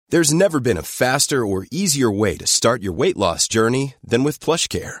There's never been a faster or easier way to start your weight loss journey than with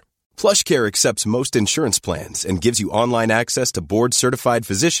PlushCare. PlushCare accepts most insurance plans and gives you online access to board-certified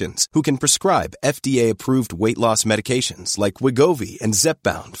physicians who can prescribe FDA-approved weight loss medications like Wegovy and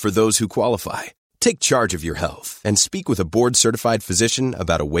Zepbound for those who qualify. Take charge of your health and speak with a board-certified physician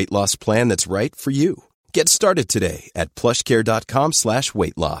about a weight loss plan that's right for you. Get started today at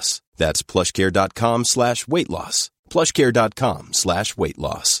plushcare.com/weight loss. That's plushcare.com/weight loss. plushcare.com/weight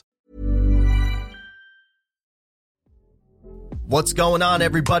loss. What's going on,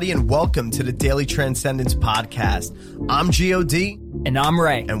 everybody, and welcome to the Daily Transcendence Podcast. I'm G.O.D. And I'm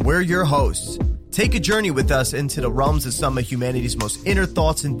Ray. And we're your hosts. Take a journey with us into the realms of some of humanity's most inner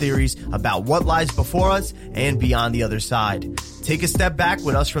thoughts and theories about what lies before us and beyond the other side. Take a step back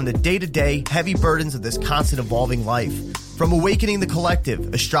with us from the day-to-day heavy burdens of this constant evolving life. From awakening the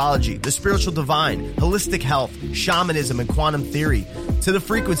collective, astrology, the spiritual divine, holistic health, shamanism, and quantum theory, to the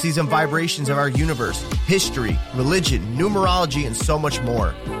frequencies and vibrations of our universe, history, religion, numerology, and so much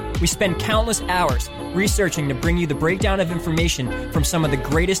more. We spend countless hours researching to bring you the breakdown of information from some of the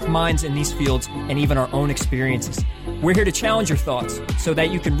greatest minds in these fields and even our own experiences. We're here to challenge your thoughts so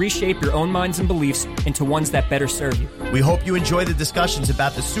that you can reshape your own minds and beliefs into ones that better serve you. We hope you enjoy the discussions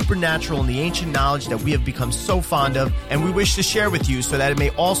about the supernatural and the ancient knowledge that we have become so fond of, and we wish to share with you so that it may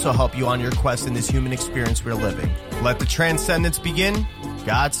also help you on your quest in this human experience we're living. Let the transcendence begin.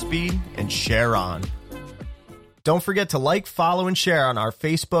 Godspeed and share on. Don't forget to like, follow, and share on our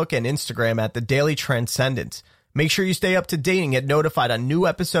Facebook and Instagram at The Daily Transcendence. Make sure you stay up to date and get notified on new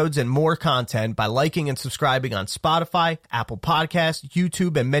episodes and more content by liking and subscribing on Spotify, Apple Podcasts,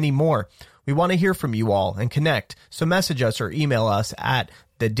 YouTube, and many more. We want to hear from you all and connect, so message us or email us at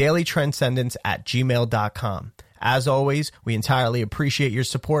thedailytranscendence@gmail.com. As always, we entirely appreciate your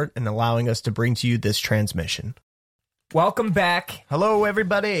support in allowing us to bring to you this transmission. Welcome back. Hello,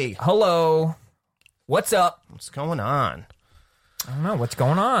 everybody. Hello. What's up? What's going on? I don't know. What's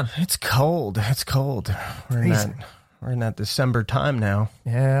going on? It's cold. It's cold. We're in that December time now.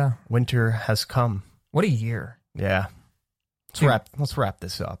 Yeah. Winter has come. What a year. Yeah. Let's wrap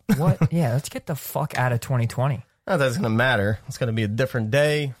this up. What? Yeah, let's get the fuck out of 2020. Not that it's going to matter. It's going to be a different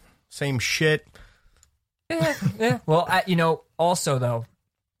day. Same shit. Yeah. Well, also, though,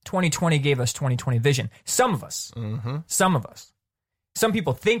 2020 gave us 2020 vision. Some of us. Mm-hmm. Some of us. Some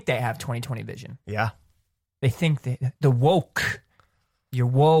people think they have 2020 vision. Yeah. They think the woke. You're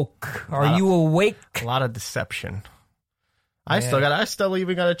woke. Are you awake? A lot of deception. I still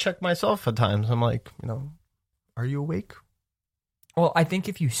even got to check myself at times. I'm like, are you awake? Well, I think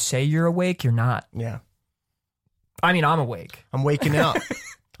if you say you're awake, you're not. Yeah. I mean, I'm awake. I'm waking up.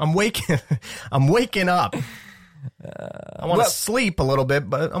 I'm waking up. I want to sleep a little bit,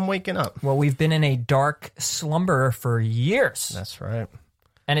 but I'm waking up. Well, we've been in a dark slumber for years. That's right.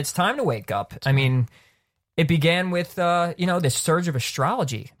 And it's time to wake up. I mean, it began with, this surge of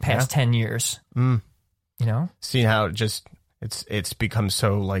astrology past 10 years. Mm. See how it's become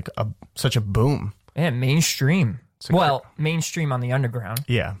so such a boom. Yeah, mainstream. Mainstream on the underground.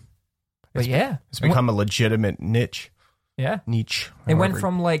 Yeah. It's become a legitimate niche. Yeah. Niche. It went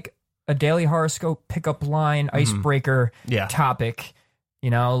from a daily horoscope pickup line, icebreaker topic,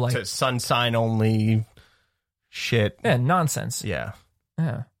 to sun sign only shit. Yeah, nonsense. Yeah.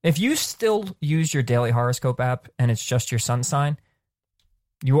 Yeah. If you still use your daily horoscope app and it's just your sun sign,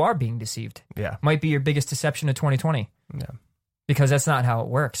 you are being deceived. Yeah. Might be your biggest deception of 2020. Yeah. Because that's not how it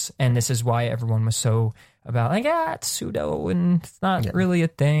works. And this is why everyone was so about it's pseudo and it's not really a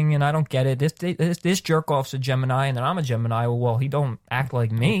thing and I don't get it. This jerk off's a Gemini and then I'm a Gemini. Well, he don't act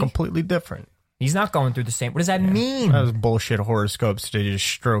like me. Completely different. He's not going through the same. What does that mean? That was bullshit horoscopes to just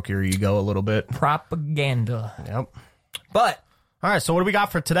stroke your ego a little bit. Propaganda. Yep. But all right, so what do we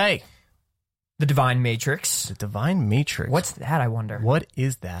got for today? The Divine Matrix. The Divine Matrix. What's that, I wonder? What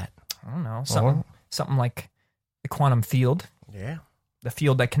is that? I don't know. Something like the quantum field. Yeah. The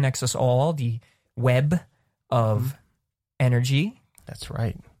field that connects us all, the web of energy. That's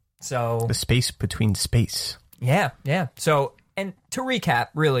right. So the space between space. Yeah. So, and to recap,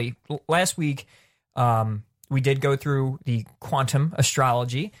 really, last week we did go through the quantum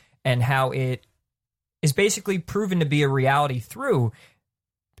astrology and how it is basically proven to be a reality through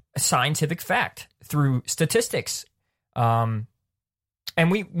scientific fact, through statistics. And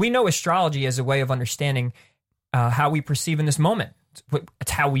we know astrology as a way of understanding how we perceive in this moment.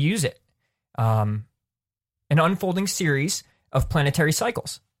 It's how we use it. An unfolding series of planetary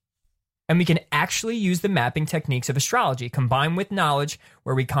cycles. And we can actually use the mapping techniques of astrology combined with knowledge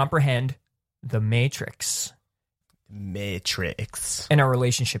where we comprehend the matrix. Matrix. And our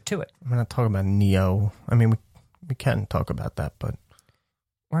relationship to it. I'm not talking about Neo. I mean, we can talk about that, but...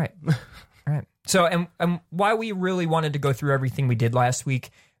 Right. Right. So, and why we really wanted to go through everything we did last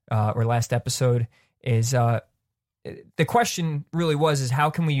week or last episode is the question really is how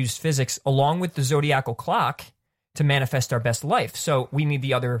can we use physics along with the zodiacal clock to manifest our best life? So we need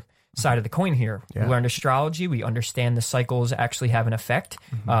the other side of the coin here. Yeah. We learned astrology. We understand the cycles actually have an effect,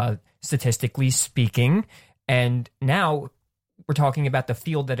 statistically speaking. And now we're talking about the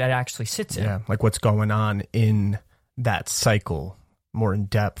field that it actually sits in. Yeah, like what's going on in that cycle more in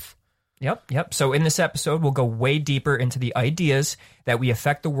depth. Yep. So in this episode, we'll go way deeper into the ideas that we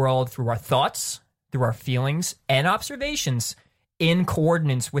affect the world through our thoughts, through our feelings, and observations in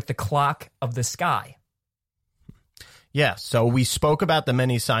coordinates with the clock of the sky. Yeah, so we spoke about the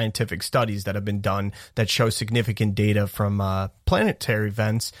many scientific studies that have been done that show significant data from planetary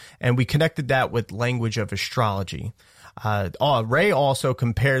events, and we connected that with language of astrology. Ray also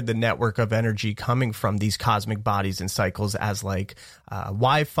compared the network of energy coming from these cosmic bodies and cycles as like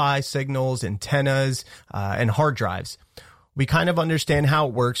Wi-Fi signals, antennas, and hard drives. We kind of understand how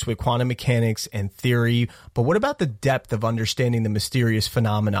it works with quantum mechanics and theory, but what about the depth of understanding the mysterious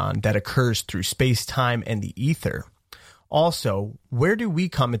phenomenon that occurs through space-time and the ether? Also, where do we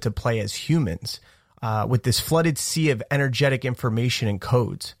come into play as humans with this flooded sea of energetic information and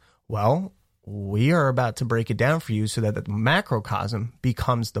codes? Well, we are about to break it down for you so that the macrocosm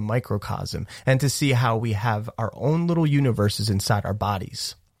becomes the microcosm and to see how we have our own little universes inside our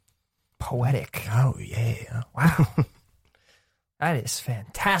bodies. Poetic. Oh, yeah. Wow. That is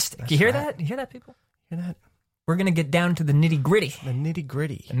fantastic. That's You hear right. that? You hear that, people? Hear that? We're going to get down to the nitty gritty. The nitty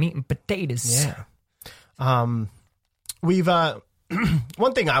gritty. The meat and potatoes. Yeah. We've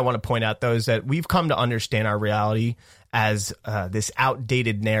one thing I want to point out, though, is that we've come to understand our reality as this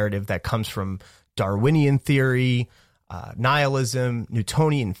outdated narrative that comes from Darwinian theory, nihilism,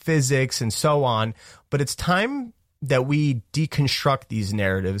 Newtonian physics, and so on. But it's time that we deconstruct these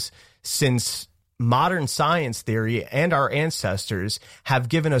narratives, since modern science theory and our ancestors have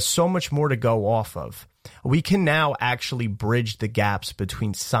given us so much more to go off of. We can now actually bridge the gaps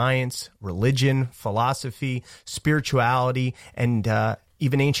between science, religion, philosophy, spirituality, and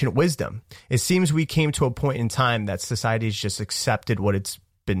even ancient wisdom. It seems we came to a point in time that society has just accepted what it's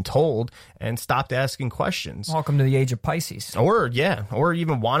been told and stopped asking questions. Welcome to the age of Pisces. Or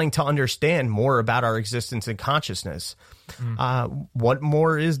even wanting to understand more about our existence and consciousness. What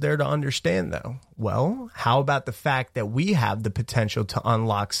more is there to understand, though? Well, how about the fact that we have the potential to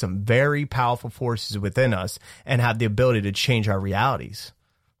unlock some very powerful forces within us and have the ability to change our realities?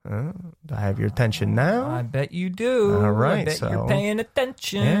 Do I have your attention now? I bet you do. All right, I bet so- you're paying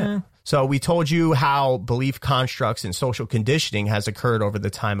attention. Yeah. So we told you how belief constructs and social conditioning has occurred over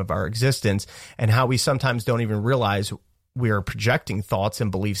the time of our existence, and how we sometimes don't even realize we are projecting thoughts and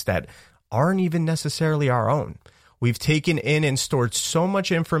beliefs that aren't even necessarily our own. We've taken in and stored so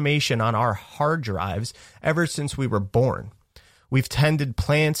much information on our hard drives ever since we were born. We've tended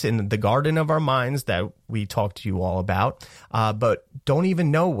plants in the garden of our minds that we talked to you all about, but don't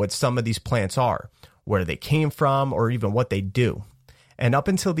even know what some of these plants are, where they came from, or even what they do. And up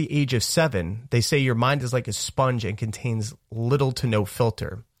until the age of 7, they say your mind is like a sponge and contains little to no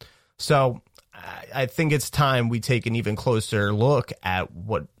filter. So I think it's time we take an even closer look at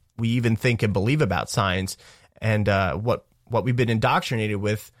what we even think and believe about science, and what we've been indoctrinated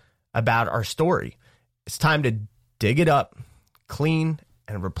with about our story. It's time to dig it up, clean,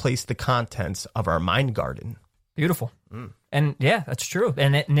 and replace the contents of our mind garden. Beautiful. And yeah, that's true.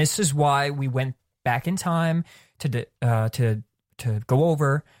 And this is why we went back in time to go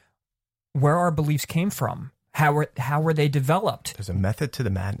over where our beliefs came from. How were they developed? There's a method to the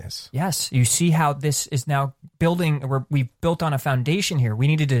madness. Yes, you see how this is now building, or we've built on a foundation here. We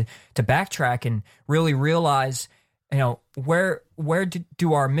needed to backtrack and really realize, where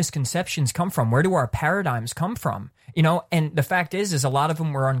do our misconceptions come from? Where do our paradigms come from? And the fact is a lot of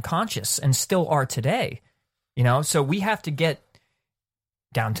them were unconscious and still are today. So we have to get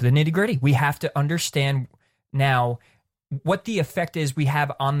down to the nitty gritty. We have to understand now what the effect is we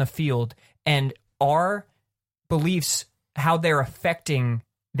have on the field, and our beliefs, how they're affecting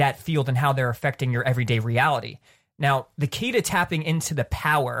that field and how they're affecting your everyday reality. Now, the key to tapping into the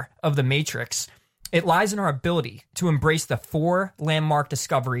power of the Matrix, it lies in our ability to embrace the 4 landmark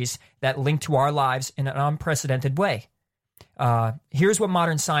discoveries that link to our lives in an unprecedented way. Here's what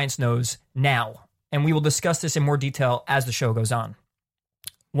modern science knows now, and we will discuss this in more detail as the show goes on.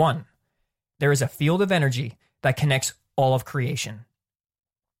 1, there is a field of energy that connects all of creation.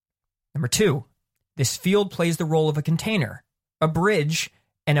 Number 2, this field plays the role of a container, a bridge,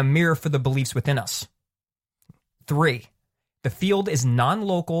 and a mirror for the beliefs within us. 3, the field is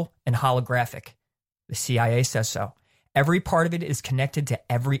non-local and holographic. The CIA says so. Every part of it is connected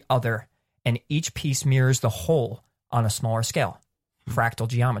to every other, and each piece mirrors the whole on a smaller scale. Fractal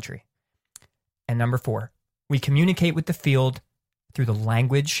geometry. And number 4, we communicate with the field through the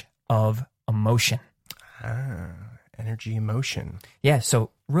language of emotion. Energy, emotion. Yeah,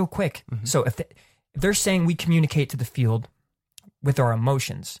 so real quick. So if they're saying we communicate to the field with our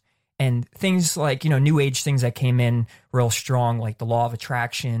emotions, and things like, new age things that came in real strong, like the law of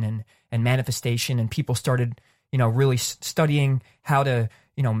attraction and manifestation, and people started, really studying how to,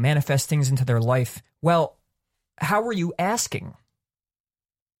 manifest things into their life. Well, how were you asking?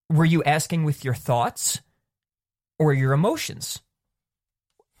 Were you asking with your thoughts or your emotions?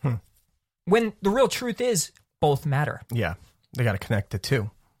 When the real truth is both matter. Yeah, they got to connect the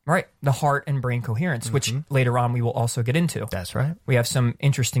two. Right. The heart and brain coherence, which later on we will also get into. That's right. We have some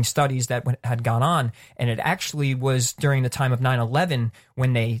interesting studies that had gone on, and it actually was during the time of 9/11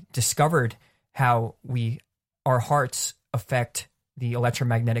 when they discovered how our hearts affect the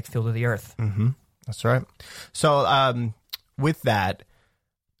electromagnetic field of the earth. That's right. So with that,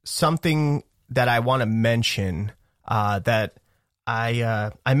 something that I want to mention that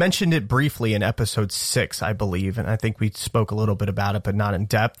I mentioned it briefly in episode 6, I believe, and I think we spoke a little bit about it, but not in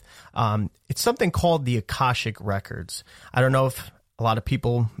depth. It's something called the Akashic Records. I don't know if a lot of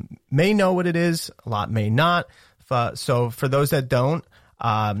people may know what it is, a lot may not. So for those that don't,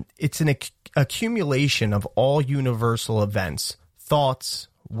 it's an accumulation of all universal events, thoughts,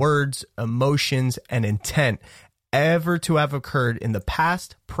 words, emotions, and intent ever to have occurred in the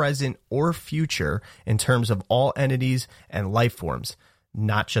past, present, or future in terms of all entities and life forms,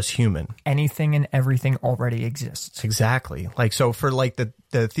 not just human. Anything and everything already exists. Exactly. So for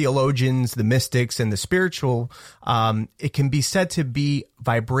the theologians, the mystics, and the spiritual, it can be said to be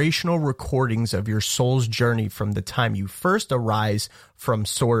vibrational recordings of your soul's journey from the time you first arise from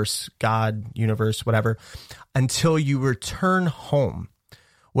source, God, universe, whatever, until you return home.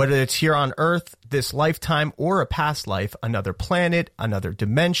 Whether it's here on Earth, this lifetime, or a past life, another planet, another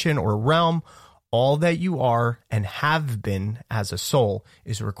dimension or realm, all that you are and have been as a soul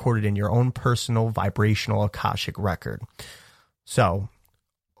is recorded in your own personal vibrational Akashic record. So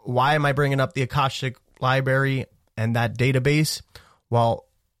why am I bringing up the Akashic Library and that database? Well,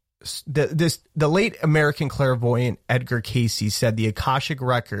 the late American clairvoyant Edgar Cayce said the Akashic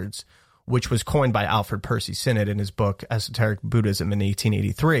Records, which was coined by Alfred Percy Sinnett in his book Esoteric Buddhism in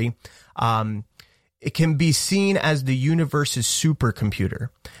 1883, it can be seen as the universe's supercomputer,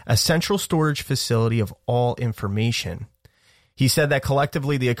 a central storage facility of all information. He said that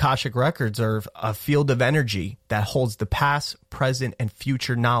collectively the Akashic Records are a field of energy that holds the past, present, and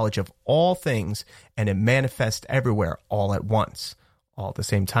future knowledge of all things, and it manifests everywhere all at once, all at the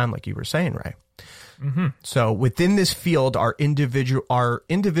same time, like you were saying, Ray. So within this field are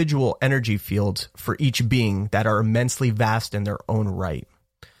individual energy fields for each being that are immensely vast in their own right.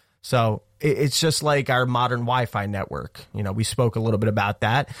 So it's just like our modern Wi-Fi network. We spoke a little bit about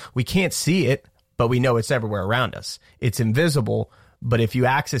that. We can't see it, but we know it's everywhere around us. It's invisible, but if you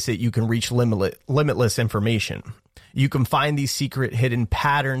access it, you can reach limitless information. You can find these secret hidden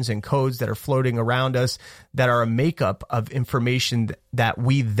patterns and codes that are floating around us that are a makeup of information that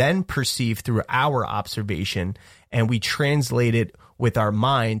we then perceive through our observation, and we translate it with our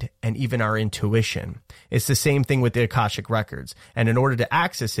mind and even our intuition. It's the same thing with the Akashic Records. And in order to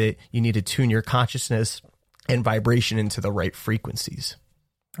access it, you need to tune your consciousness and vibration into the right frequencies.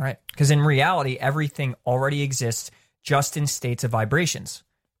 All right. Because in reality, everything already exists just in states of vibrations.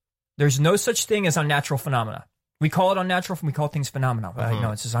 There's no such thing as unnatural phenomena. We call it unnatural, we call things phenomena. But no,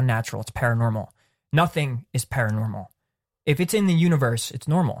 it's just unnatural. It's paranormal. Nothing is paranormal. If it's in the universe, it's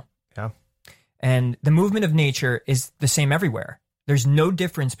normal. Yeah. And the movement of nature is the same everywhere. There's no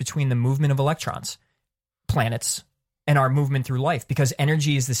difference between the movement of electrons, planets, and our movement through life, because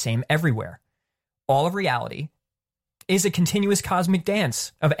energy is the same everywhere. All of reality is a continuous cosmic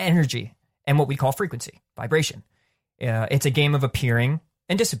dance of energy and what we call frequency, vibration. It's a game of appearing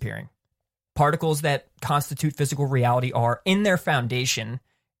and disappearing. Particles that constitute physical reality are, in their foundation,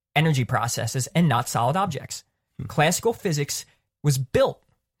 energy processes and not solid objects. Classical physics was built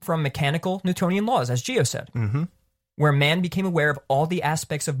from mechanical Newtonian laws, as Gio said, where man became aware of all the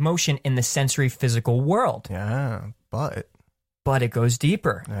aspects of motion in the sensory physical world. Yeah, but it goes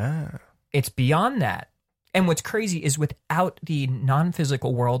deeper. Yeah. It's beyond that. And what's crazy is without the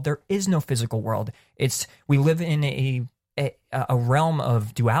non-physical world, there is no physical world. We live in a realm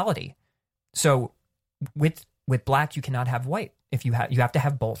of duality. So with black, you cannot have white. You have to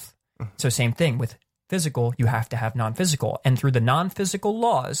have both. So same thing with physical, you have to have non-physical. And through the non-physical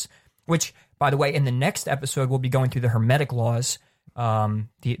laws, which, by the way, in the next episode, we'll be going through the Hermetic laws.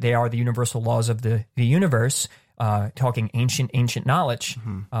 They are the universal laws of the universe. talking ancient knowledge,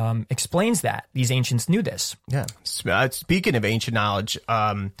 explains that. These ancients knew this. Yeah. Speaking of ancient knowledge,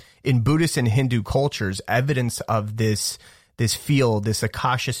 in Buddhist and Hindu cultures, evidence of this field, this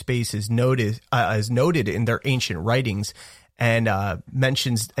Akasha space, is noted in their ancient writings, and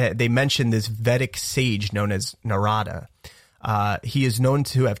they mention this Vedic sage known as Narada. He is known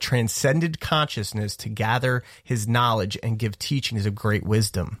to have transcended consciousness to gather his knowledge and give teachings of great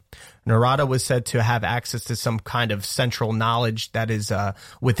wisdom. Narada was said to have access to some kind of central knowledge that is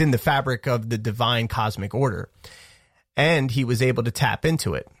within the fabric of the divine cosmic order, and he was able to tap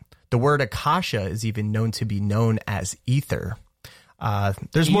into it. The word Akasha is even known to be known as ether.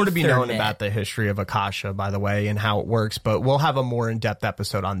 There's more to be known about the history of Akasha, by the way, and how it works, but we'll have a more in-depth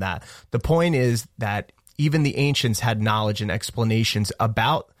episode on that. The point is that even the ancients had knowledge and explanations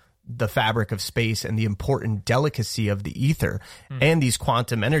about the fabric of space and the important delicacy of the ether and these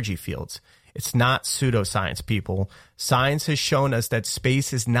quantum energy fields. It's not pseudoscience, people. Science has shown us that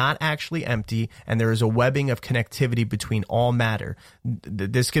space is not actually empty, and there is a webbing of connectivity between all matter.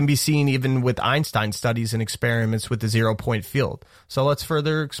 This can be seen even with Einstein studies and experiments with the zero-point field. So let's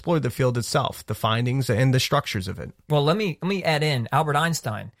further explore the field itself, the findings, and the structures of it. Well, let me add in Albert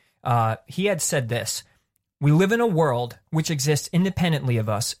Einstein. He had said this: "We live in a world which exists independently of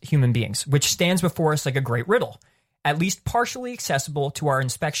us, human beings, which stands before us like a great riddle, at least partially accessible to our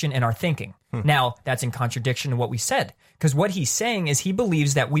inspection and our thinking." Now, that's in contradiction to what we said, because what he's saying is he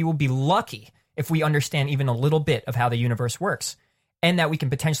believes that we will be lucky if we understand even a little bit of how the universe works, and that we can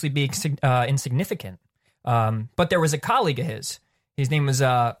potentially be insignificant. But there was a colleague of his. His name was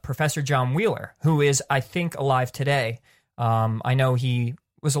Professor John Wheeler, who is, I think, alive today. I know he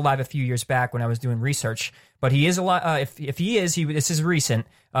was alive a few years back when I was doing research, but he is alive. If he is, this is recent.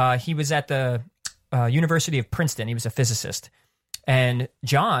 He was at the University of Princeton. He was a physicist. And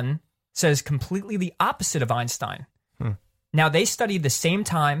John says completely the opposite of Einstein. Now, they studied the same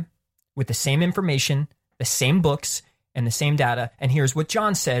time with the same information, the same books, and the same data. And here's what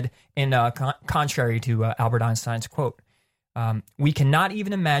John said in contrary to Albert Einstein's quote. "We cannot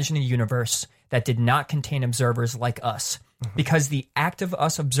even imagine a universe that did not contain observers like us, because the act of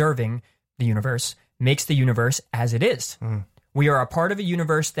us observing the universe makes the universe as it is. We are a part of a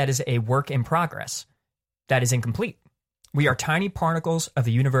universe that is a work in progress, that is incomplete. We are tiny particles of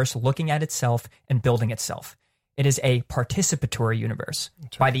a universe looking at itself and building itself. It is a participatory universe.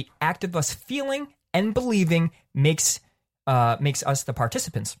 Right. By the act of us feeling and believing makes us the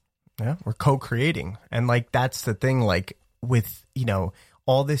participants." Yeah, we're co-creating. And like, that's the thing, like with,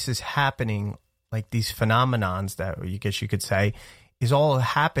 all this is happening, like these phenomenons that I guess you could say is all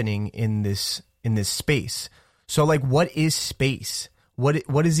happening in this space. So like, what is space?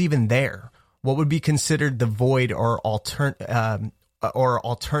 What is even there? What would be considered the void or alternative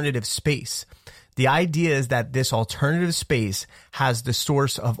space? The idea is that this alternative space has the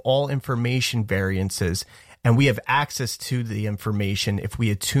source of all information variances, and we have access to the information if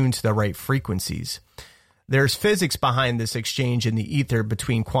we attune to the right frequencies. There's physics behind this exchange in the ether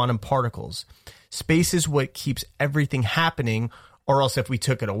between quantum particles. Space is what keeps everything happening, or else if we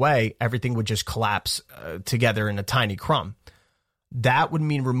took it away, everything would just collapse together in a tiny crumb. That would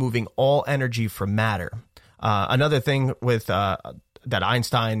mean removing all energy from matter. Another thing with that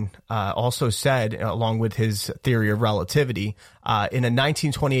Einstein also said, along with his theory of relativity, in a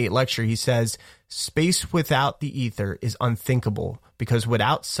 1928 lecture, he says, "Space without the ether is unthinkable, because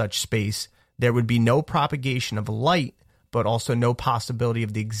without such space, there would be no propagation of light, but also no possibility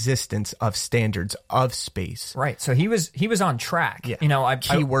of the existence of standards of space." Right. So he was on track. Yeah.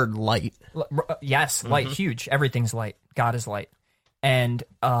 Keyword light. Yes, light, huge. Everything's light. God is light. And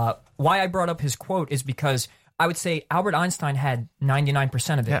why I brought up his quote is because I would say Albert Einstein had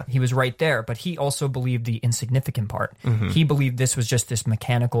 99% of it. Yeah. He was right there, but he also believed the insignificant part. He believed this was just this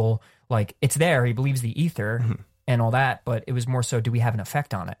mechanical, like, it's there. He believes the ether and all that, but it was more so, do we have an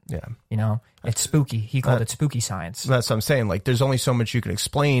effect on it? Yeah. It's spooky. He called it spooky science. That's what I'm saying. Like, there's only so much you can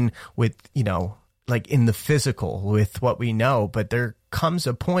explain with, like in the physical with what we know, but there comes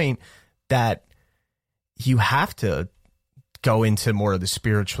a point that you have to go into more of the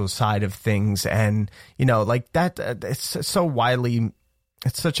spiritual side of things. And, like that, it's so widely,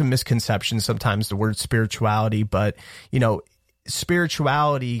 it's such a misconception sometimes, the word spirituality, but,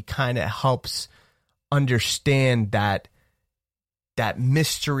 spirituality kind of helps understand that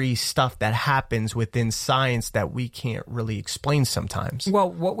mystery stuff that happens within science that we can't really explain sometimes.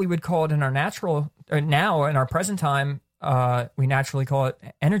 Well, what we would call it in our now in our present time, we naturally call it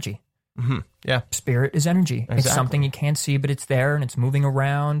energy. Yeah. Spirit is energy. Exactly. It's something you can't see, but it's there and it's moving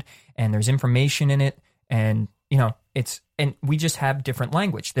around and there's information in it. And, and we just have different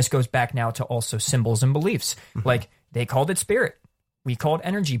language. This goes back now to also symbols and beliefs. Like they called it spirit. We call it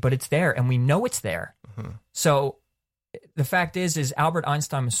energy, but it's there and we know it's there. So the fact is Albert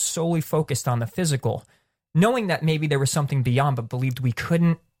Einstein was solely focused on the physical, knowing that maybe there was something beyond, but believed we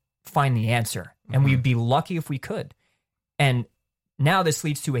couldn't find the answer. And we'd be lucky if we could. And now this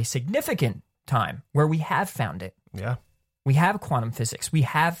leads to a significant time where we have found it. Yeah. We have quantum physics. We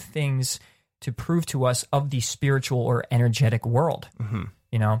have things to prove to us of the spiritual or energetic world,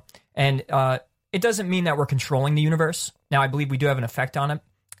 you know? And it doesn't mean that we're controlling the universe. Now, I believe we do have an effect on it.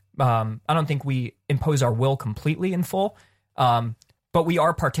 I don't think we impose our will completely in full, but we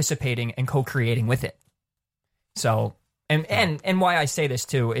are participating and co-creating with it. So, and why I say this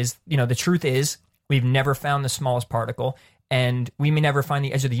too is, you know, the truth is we've never found the smallest particle, and we may never find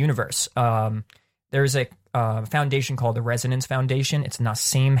the edge of the universe. There's a foundation called the Resonance Foundation. It's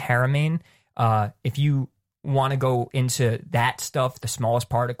Nassim Haramein. If you want to go into that stuff, the smallest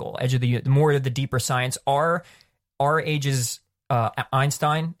particle, edge of the more of the deeper science, our age's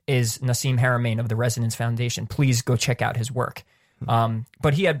Einstein is Nassim Haramein of the Resonance Foundation. Please go check out his work.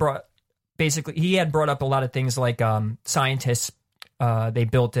 But he had brought up a lot of things like scientists. They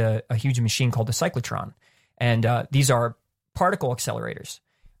built a huge machine called the cyclotron, and these are particle accelerators.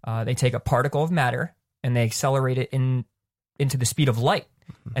 They take a particle of matter and they accelerate it into the speed of light,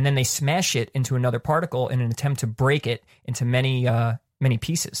 and then they smash it into another particle in an attempt to break it into many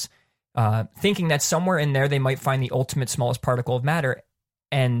pieces, thinking that somewhere in there they might find the ultimate smallest particle of matter,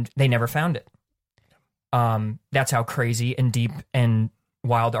 and they never found it. That's how crazy and deep and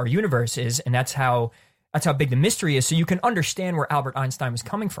wild our universe is, and that's how big the mystery is. So you can understand where Albert Einstein was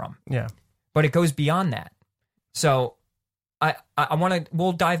coming from. Yeah, but it goes beyond that. So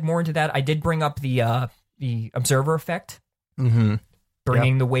we'll dive more into that. I did bring up the observer effect,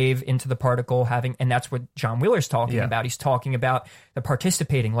 bringing the wave into the particle, and that's what John Wheeler's talking about. He's talking about the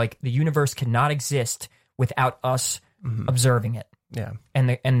participating, like the universe cannot exist without us observing it. Yeah, and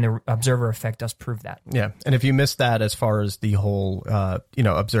the observer effect does prove that. Yeah, and if you missed that, as far as the whole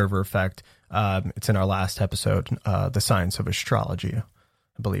observer effect, it's in our last episode, The Science of Astrology,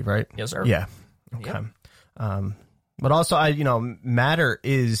 I believe, right? Yes, sir. Yeah. Okay. Yep. But also, matter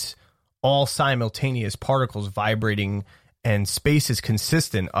is all simultaneous particles vibrating, and space is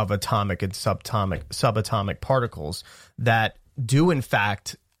consistent of atomic and subatomic particles that do, in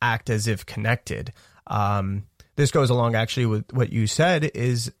fact, act as if connected. This goes along actually with what you said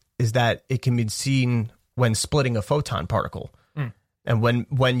is that it can be seen when splitting a photon particle. And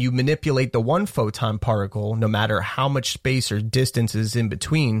when you manipulate the one photon particle, no matter how much space or distance is in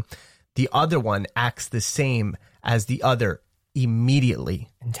between, the other one acts the same as the other immediately.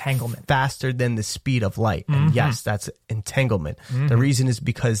 Entanglement. Faster than the speed of light. And yes, that's entanglement. The reason is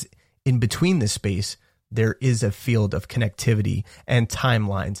because in between this space, there is a field of connectivity and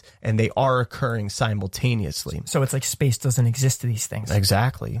timelines, and they are occurring simultaneously. So it's like space doesn't exist to these things.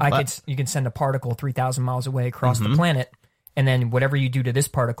 Exactly. You can send a particle 3,000 miles away across the planet, and then whatever you do to this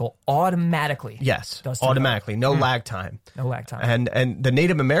particle automatically. Yes, automatically. No lag time. No lag time. And the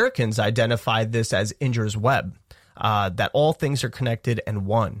Native Americans identified this as Indra's web, that all things are connected and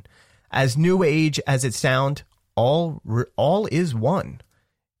one. As new age as it sounds, all is one.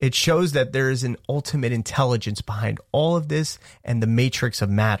 It shows that there is an ultimate intelligence behind all of this and the matrix of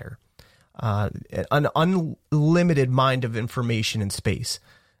matter, an unlimited mind of information in space.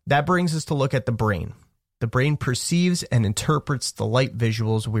 That brings us to look at the brain. The brain perceives and interprets the light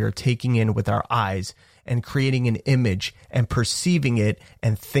visuals we are taking in with our eyes and creating an image and perceiving it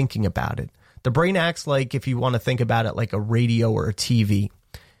and thinking about it. The brain acts like, if you want to think about it, like a radio or a TV.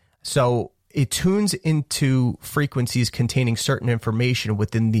 So it tunes into frequencies containing certain information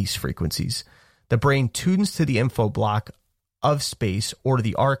within these frequencies. The brain tunes to the info block of space or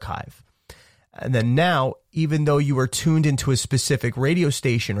the archive. And then now, even though you are tuned into a specific radio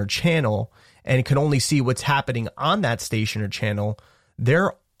station or channel and can only see what's happening on that station or channel,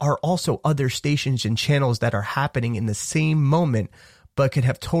 there are also other stations and channels that are happening in the same moment, but could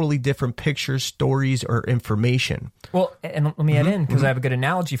have totally different pictures, stories, or information. Well, and let me add in, because I have a good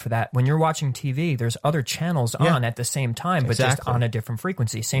analogy for that. When you're watching TV, there's other channels on at the same time, but just on a different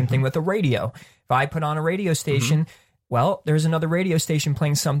frequency. Same thing with the radio. If I put on a radio station, well, there's another radio station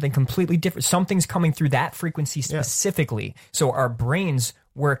playing something completely different. Something's coming through that frequency specifically. So our brains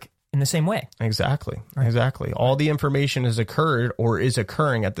work in the same way. Exactly. Right. Exactly. All the information has occurred or is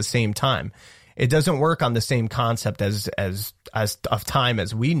occurring at the same time. It doesn't work on the same concept as of time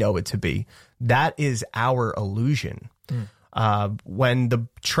as we know it to be. That is our illusion. When the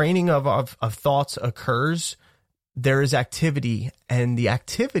training of thoughts occurs, there is activity, and the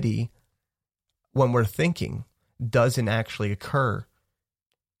activity, when we're thinking, doesn't actually occur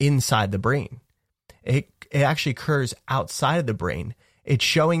inside the brain. It actually occurs outside of the brain. It's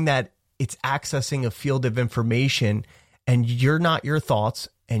showing that it's accessing a field of information, and you're not your thoughts,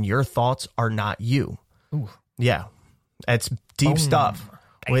 and your thoughts are not you. Ooh. Yeah, it's deep stuff.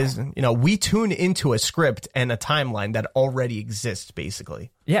 We tune into a script and a timeline that already exists, basically.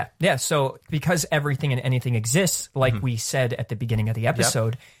 Yeah. So because everything and anything exists, like we said at the beginning of the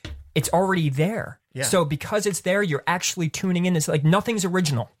episode, it's already there. Yeah. So because it's there, you're actually tuning in. It's like nothing's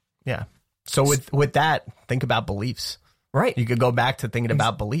original. Yeah. So with that, think about beliefs. Right. You could go back to thinking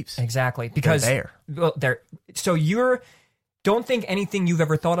about beliefs. Exactly. Because don't think anything you've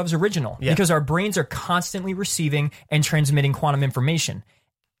ever thought of is original, because our brains are constantly receiving and transmitting quantum information.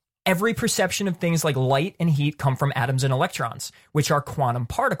 Every perception of things like light and heat come from atoms and electrons, which are quantum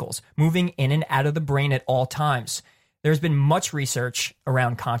particles moving in and out of the brain at all times. There's been much research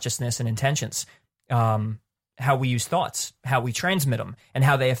around consciousness and intentions, how we use thoughts, how we transmit them, and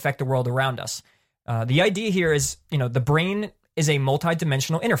how they affect the world around us. The idea here is, the brain is a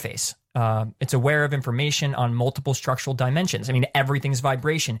multidimensional interface. It's aware of information on multiple structural dimensions. I mean, everything's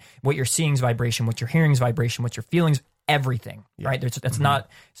vibration. What you're seeing is vibration. What you're hearing is vibration. What you're feeling is everything, right? That's not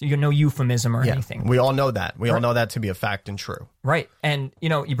no euphemism or anything. We all know that. We all know that to be a fact and true. Right. And,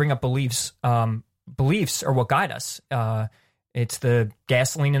 you bring up beliefs. Beliefs are what guide us. It's the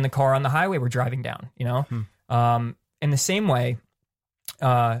gasoline in the car on the highway we're driving down, In the same way,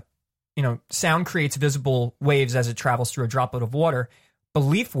 sound creates visible waves as it travels through a droplet of water.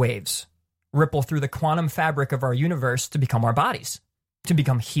 Belief waves ripple through the quantum fabric of our universe to become our bodies, to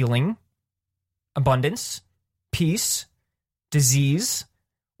become healing, abundance, peace, disease,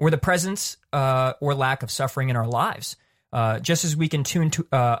 or the presence or lack of suffering in our lives. Just as we can tune to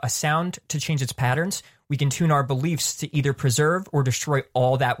a sound to change its patterns, we can tune our beliefs to either preserve or destroy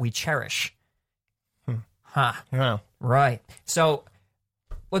all that we cherish. Yeah. Right. So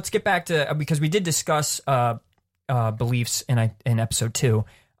let's get back to, because we did discuss beliefs in episode 2.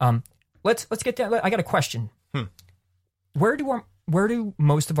 Let's get down. I got a question. Where do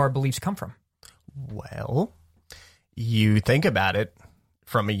most of our beliefs come from? Well, you think about it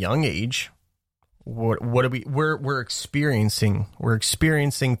from a young age. What are we're experiencing? We're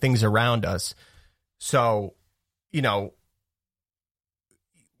experiencing things around us. So, you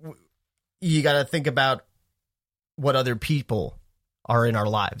got to think about what other people are in our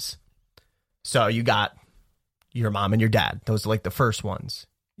lives. So you got your mom and your dad. Those are like the first ones.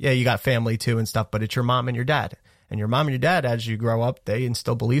 Yeah, you got family too and stuff, but it's your mom and your dad. And your mom and your dad, as you grow up, they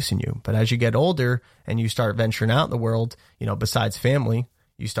instill beliefs in you. But as you get older and you start venturing out in the world, besides family,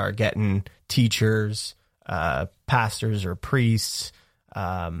 you start getting teachers, pastors or priests,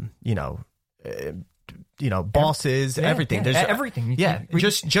 bosses, everything. There's everything.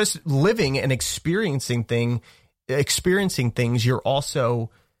 Just living and experiencing things. You're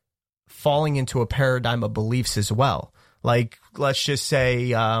also falling into a paradigm of beliefs as well. Like, let's just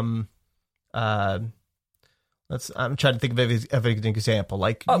say, I'm trying to think of an example.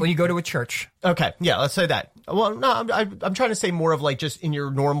 Like, you go to a church. Okay, yeah, let's say that. Well, no, I'm trying to say more of like just in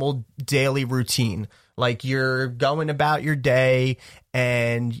your normal daily routine. Like, you're going about your day,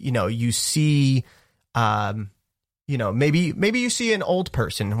 and you see, maybe you see an old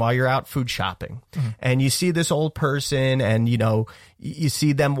person while you're out food shopping, and you see this old person, and you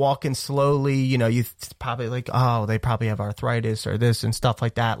see them walking slowly. You probably like, oh, they probably have arthritis or this and stuff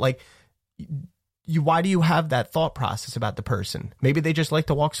like that. Like, why do you have that thought process about the person? Maybe they just like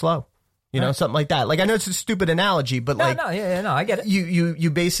to walk slow, something like that. Like, I know it's a stupid analogy, but I get it.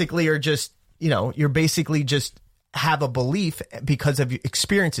 You basically are just, you're basically just have a belief because of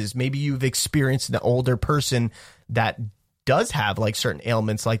experiences. Maybe you've experienced an older person that does have like certain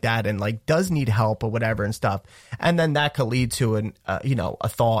ailments like that and like does need help or whatever and stuff. And then that could lead to a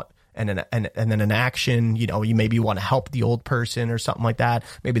thought and then an action. You maybe want to help the old person or something like that.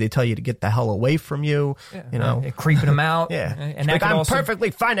 Maybe they tell you to get the hell away from you, creeping them out. Yeah. And like, I'm perfectly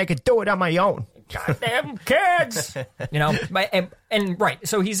fine. I could do it on my own. Goddamn kids, and right.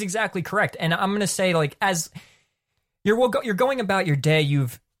 So he's exactly correct. And I'm going to say, like, as you're going about your day,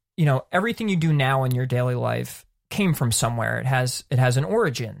 everything you do now in your daily life came from somewhere. It has an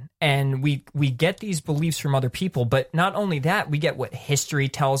origin, and we get these beliefs from other people. But not only that, we get what history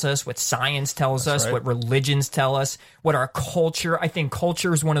tells us, what science tells us, right. What religions tell us, what our culture. I think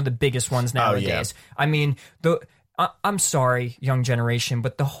culture is one of the biggest ones nowadays. Oh, yeah. I mean, I'm sorry, young generation,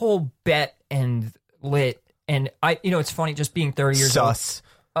 but the whole bet and lit, and it's funny just being 30 years Sus. old.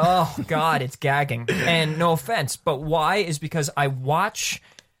 Oh God, it's gagging. And no offense, but why is because I watch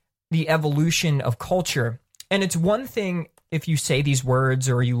the evolution of culture. And it's one thing if you say these words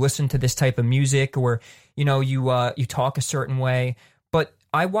or you listen to this type of music or, you know, you talk a certain way. But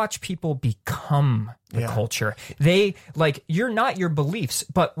I watch people become the culture. They, like, you're not your beliefs,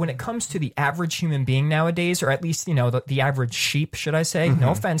 but when it comes to the average human being nowadays, or at least, you know, the average sheep, should I say?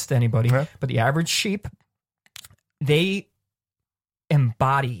 No offense to anybody, but the average sheep, they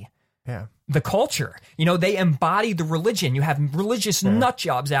embody the culture. You know, they embody the religion. You have religious nut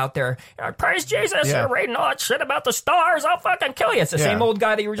jobs out there. Praise Jesus, you're reading all that shit about the stars. I'll fucking kill you. It's the same old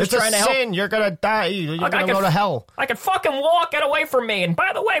guy that you were just trying to help. It's a sin. You're going to die. You're going to go to hell. I can fucking walk. Get away from me. And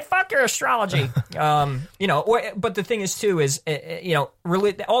by the way, fuck your astrology. You know, but the thing is, too, is, you know,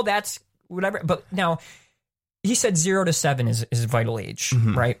 all that's whatever. But now, he said 0 to 7 is vital age,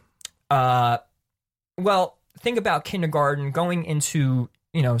 right? Well, think about kindergarten, going into,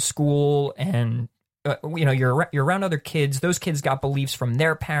 you know, school, and you know, you're around other kids. Those kids got beliefs from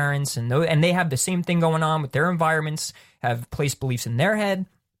their parents, and they have the same thing going on with their environments, have placed beliefs in their head.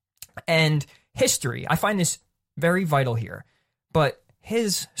 And history, I find this very vital here. But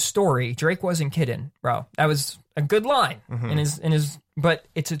his story, Drake wasn't kidding, bro. That was a good line in his, but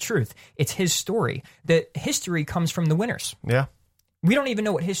it's a truth. It's his story. The history comes from the winners. Yeah. We don't even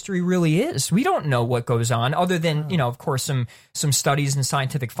know what history really is. We don't know what goes on other than, you know, of course, some studies and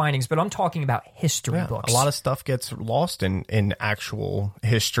scientific findings, but I'm talking about history books. A lot of stuff gets lost in actual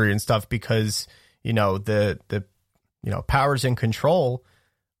history and stuff because, you know, the powers in control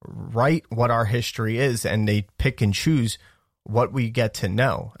write what our history is, and they pick and choose what we get to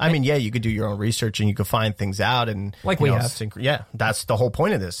know. I mean, yeah, you could do your own research and you could find things out, and like we have. That's the whole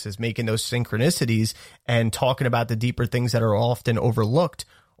point of this, is making those synchronicities and talking about the deeper things that are often overlooked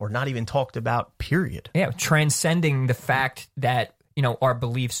or not even talked about, period. Yeah, transcending the fact that, you know, our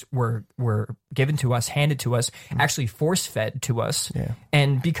beliefs were given to us, handed to us, actually force-fed to us. Yeah.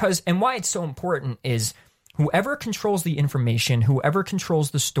 And why it's so important is whoever controls the information, whoever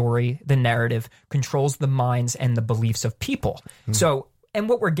controls the story, the narrative, controls the minds and the beliefs of people. So, and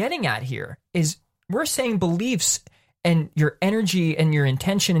what we're getting at here is we're saying beliefs and your energy and your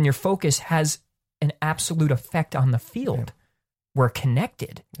intention and your focus has an absolute effect on the field. Yeah. We're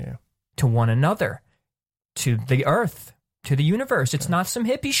connected to one another, to the earth, to the universe. It's not some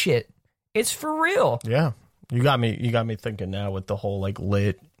hippie shit. It's for real. Yeah. You got me thinking now with the whole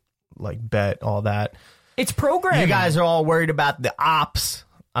lit, bet, all that. It's programming. You guys are all worried about the ops.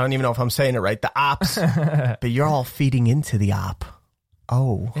 I don't even know if I'm saying it right. The ops. But you're all feeding into the op.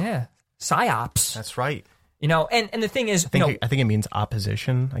 Oh. Yeah. Psyops. That's right. You know, and the thing is, I think it means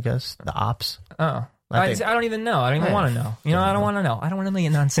opposition, I guess. The ops. Oh. I don't even know. I don't even want to know. You know, I don't want to know. I don't want to know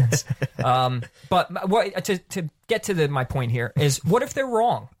your nonsense. But what to get to my point here is, what if they're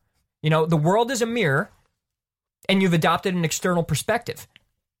wrong? You know, the world is a mirror, and you've adopted an external perspective,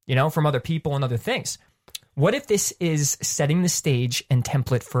 you know, from other people and other things. What if this is setting the stage and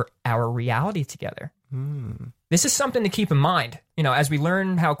template for our reality together? This is something to keep in mind. You know, as we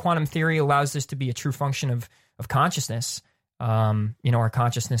learn how quantum theory allows this to be a true function of consciousness, you know, our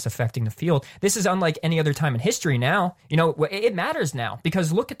consciousness affecting the field. This is unlike any other time in history now. You know, it matters now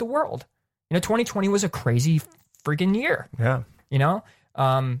because look at the world. You know, 2020 was a crazy freaking year. Yeah. You know?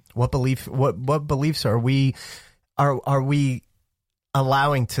 What beliefs are we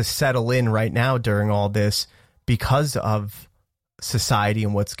allowing to settle in right now during all this because of society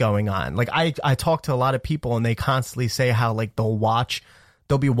and what's going on? Like I talk to a lot of people and they constantly say how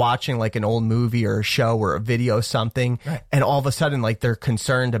they'll be watching an old movie or a show or a video, something, right, and all of a sudden they're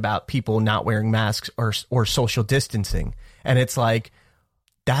concerned about people not wearing masks or social distancing. And it's like,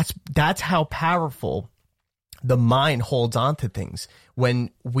 that's how powerful the mind holds on to things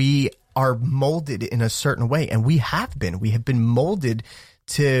when we are molded in a certain way. And we have been molded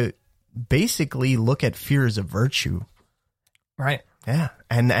to basically look at fear as a virtue. Right. Yeah.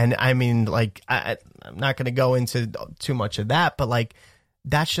 And I mean, I'm not going to go into too much of that, but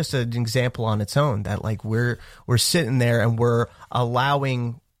that's just an example on its own that we're sitting there and we're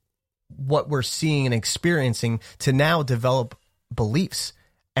allowing what we're seeing and experiencing to now develop beliefs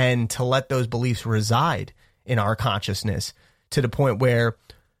and to let those beliefs reside in our consciousness to the point where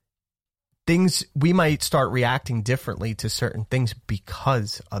we might start reacting differently to certain things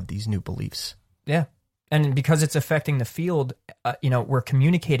because of these new beliefs. Yeah. And because it's affecting the field, you know, we're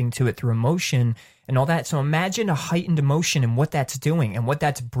communicating to it through emotion and all that. So imagine a heightened emotion and what that's doing and what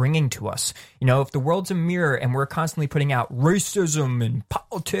that's bringing to us. You know, if the world's a mirror and we're constantly putting out racism and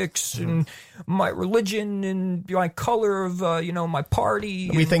politics and my religion and my color of, you know, my party.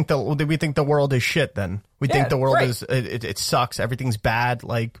 We think the world is shit then. We think the world is, it sucks. Everything's bad.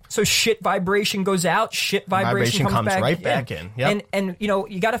 Like, so shit vibration goes out, shit vibration comes back right back in. Yep. And you know,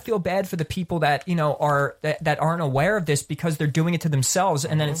 you got to feel bad for the people that, you know, that aren't aware of this because they're doing it to themselves.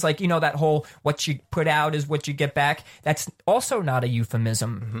 And then it's like, you know, that whole what you put out is what you get back. That's also not a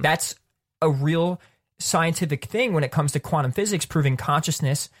euphemism. That's a real scientific thing when it comes to quantum physics, proving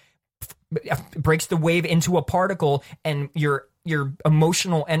consciousness breaks the wave into a particle, and your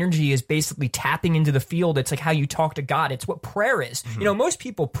emotional energy is basically tapping into the field. It's like how you talk to God. It's what prayer is. You know, most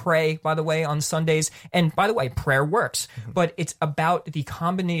people pray, by the way, on Sundays. And by the way, prayer works, but it's about the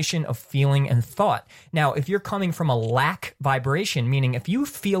combination of feeling and thought. Now, if you're coming from a lack vibration, meaning if you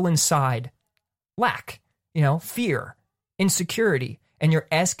feel inside lack, you know, fear, insecurity, and you're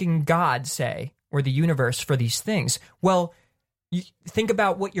asking God, say, or the universe for these things, well, you think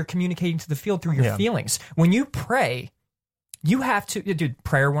about what you're communicating to the field through your feelings. When you pray, you have to, dude,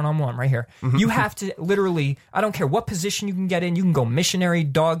 prayer 1-on-1 right here. You have to literally, I don't care what position you can get in. You can go missionary,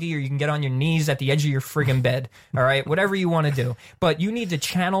 doggy, or you can get on your knees at the edge of your friggin' bed. All right, whatever you want to do. But you need to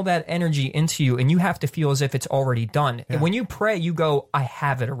channel that energy into you, and you have to feel as if it's already done. And when you pray, you go, I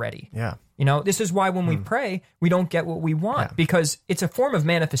have it already. Yeah. You know, this is why when we pray, we don't get what we want, because it's a form of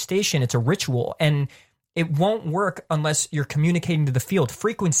manifestation. It's a ritual, and it won't work unless you're communicating to the field.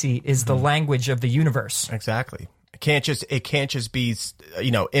 Frequency is the language of the universe. Exactly. It can't just be,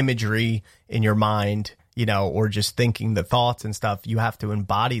 you know, imagery in your mind, you know, or just thinking the thoughts and stuff. You have to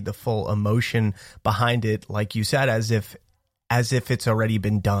embody the full emotion behind it, like you said, as if it's already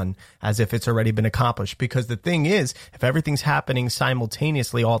been done, as if it's already been accomplished. Because the thing is, if everything's happening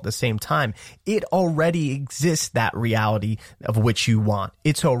simultaneously all at the same time, it already exists, that reality of which you want.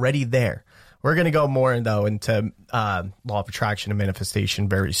 It's already there. We're going to go more, though, into law of attraction and manifestation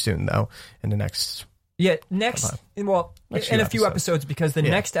very soon, though, in the next... Yeah, in a few episodes, because the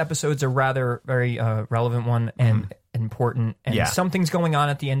next episode's a rather very relevant one and important, and something's going on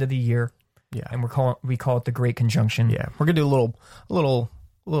at the end of the year. Yeah, and we call it the Great Conjunction. Yeah, we're gonna do a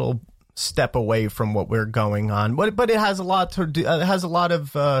little step away from what we're going on, but it has a lot to do. It has a lot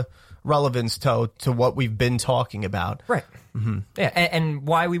of relevance to what we've been talking about. Right. Yeah, and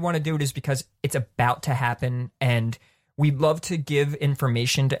why we want to do it is because it's about to happen, and we'd love to give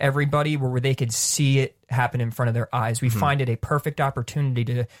information to everybody where they could see it happen in front of their eyes. We find it a perfect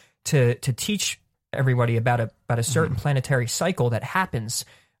opportunity to teach everybody about a certain planetary cycle that happens.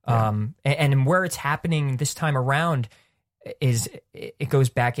 And where it's happening this time around it goes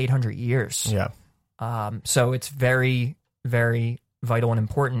back 800 years. Yeah. So it's very, very vital and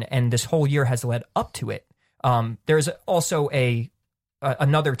important. And this whole year has led up to it. There's also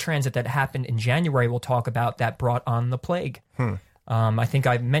another transit that happened in January we'll talk about that brought on the plague. I think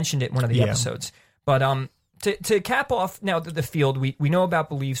I mentioned it in one of the episodes. But to cap off now the field, we know about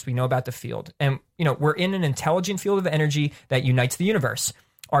beliefs, we know about the field. And, you know, we're in an intelligent field of energy that unites the universe.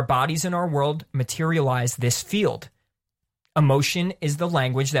 Our bodies and our world materialize this field. Emotion is the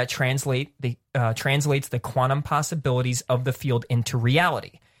language that translates the quantum possibilities of the field into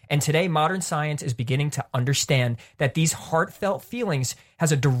reality. And today, modern science is beginning to understand that these heartfelt feelings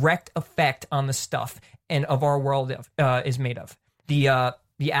has a direct effect on the stuff and of our world is made of. The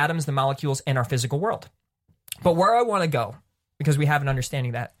atoms, the molecules, and our physical world. But where I want to go, because we have an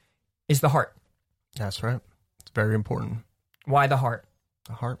understanding that, is the heart. That's right. It's very important. Why the heart?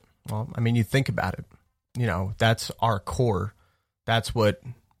 The heart. Well, I mean, you think about it. You know, that's our core. That's what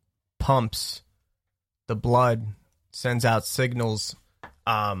pumps the blood, sends out signals.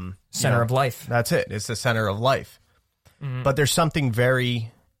 Center of life. That's it. It's the center of life. But there's something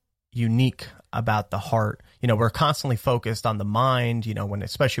very unique about the heart. You know, we're constantly focused on the mind, you know,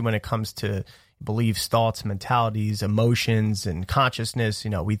 especially when it comes to beliefs, thoughts, mentalities, emotions, and consciousness.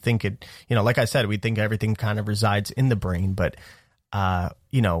 You know, we think it, you know, like I said, we think everything kind of resides in the brain, but,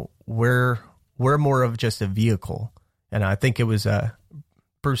 you know, we're more of just a vehicle. And I think it was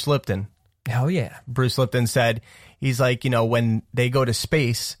Bruce Lipton. Oh, yeah. Bruce Lipton said, he's like, you know, when they go to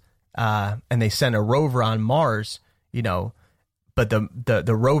space and they send a rover on Mars, you know, but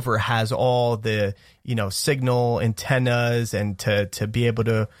the rover has all the, you know, signal antennas and to be able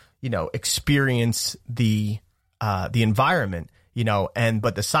to, you know, experience the environment, you know,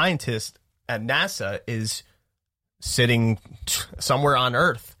 but the scientist at NASA is sitting somewhere on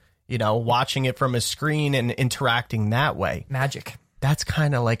Earth, you know, watching it from a screen and interacting that way. Magic. That's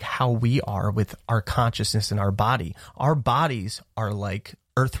kind of like how we are with our consciousness and our body. Our bodies are like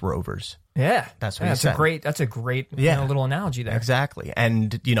Earth rovers. Yeah. That's what he said. That's a great you know, little analogy there. Exactly.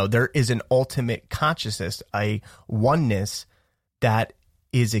 And, you know, there is an ultimate consciousness, a oneness that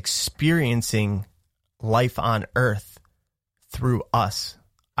is experiencing life on Earth through us,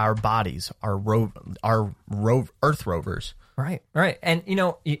 our bodies, our Earth rovers. Right. And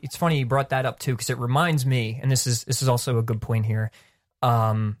it's funny you brought that up too, because it reminds me, and this is also a good point here,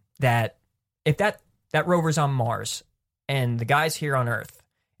 that if that rover's on Mars and the guy's here on Earth,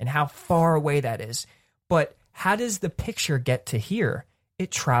 and how far away that is, but how does the picture get to here?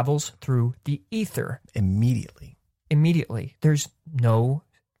 It travels through the ether Immediately. There's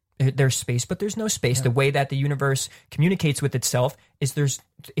space, but there's no space. Yeah. The way that the universe communicates with itself is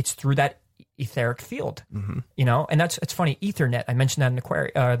it's through that etheric field, and it's funny. Ethernet. I mentioned that in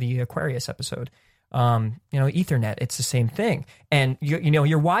the Aquarius episode. Ethernet. It's the same thing. And your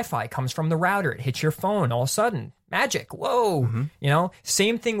Wi-Fi comes from the router. It hits your phone. All of a sudden, magic. Whoa. Mm-hmm.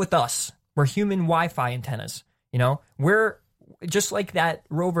 Same thing with us. We're human Wi-Fi antennas. We're just like that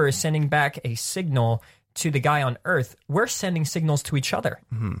rover is sending back a signal to the guy on Earth. We're sending signals to each other.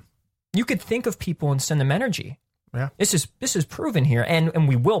 Mm-hmm. You could think of people and send them energy. Yeah. This is proven here, and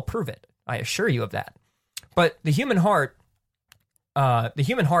we will prove it. I assure you of that. But the human heart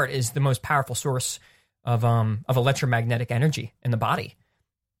is the most powerful source of electromagnetic energy in the body.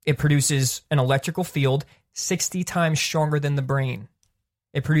 It produces an electrical field 60 times stronger than the brain.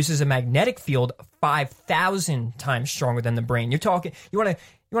 It produces a magnetic field 5,000 times stronger than the brain. You're talking. You want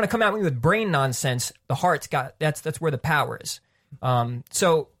to come at me with brain nonsense? The heart's got that's where the power is.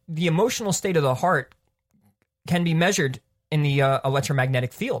 So the emotional state of the heart can be measured in the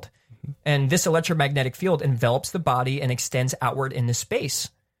electromagnetic field, and this electromagnetic field envelops the body and extends outward into space.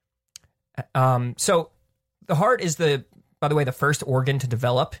 So the heart is by the way, the first organ to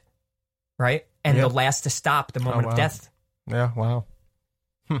develop, right, and the last to stop the moment of death. Yeah. Wow.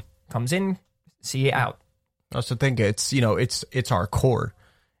 Comes in, see you out. I also think it's our core.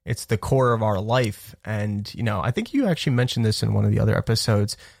 It's the core of our life. And, I think you actually mentioned this in one of the other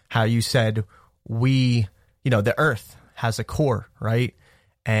episodes, how you said the Earth has a core, right?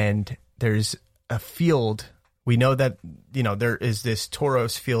 And there's a field. We know that, there is this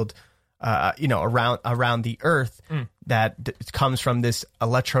Taurus field, around the Earth that comes from this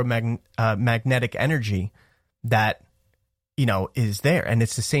electromagnetic energy that, is there. And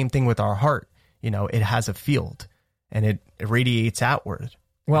it's the same thing with our heart. It has a field and it radiates outward.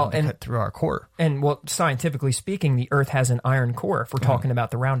 Well, and through our core. And scientifically speaking, the Earth has an iron core. If we're talking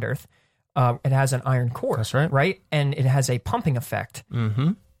about the round Earth, it has an iron core. That's right. Right? And it has a pumping effect.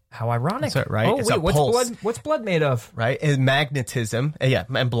 Mm-hmm. How ironic. That's right. Oh, it's wait, what's blood made of? Right. And magnetism. Yeah.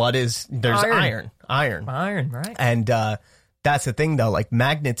 And blood there's iron. Iron, right. And that's the thing though, like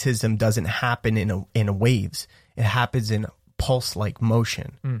magnetism doesn't happen in waves. It happens in pulse-like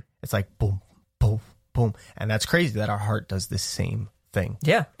motion. It's like boom, boom, boom. And that's crazy that our heart does the same thing.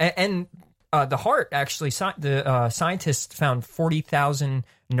 Yeah. And the heart, actually, scientists found 40,000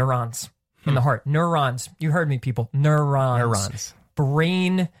 neurons in the heart. Neurons. You heard me, people. Neurons.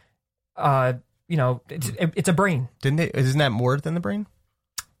 Brain, it's a brain. Isn't that more than the brain?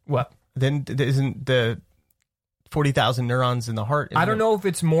 What? Then isn't the 40,000 neurons in the heart? I don't know if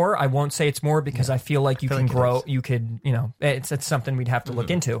it's more. I won't say it's more because I feel like you can grow. You could, it's something we'd have to look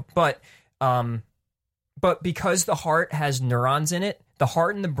into. But because the heart has neurons in it, the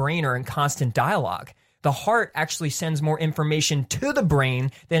heart and the brain are in constant dialogue. The heart actually sends more information to the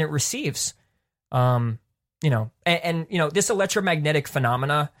brain than it receives. This electromagnetic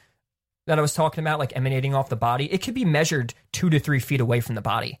phenomena that I was talking about, like emanating off the body, it could be measured 2 to 3 feet away from the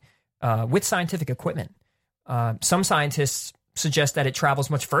body with scientific equipment. Some scientists suggest that it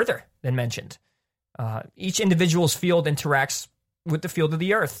travels much further than mentioned. Each individual's field interacts with the field of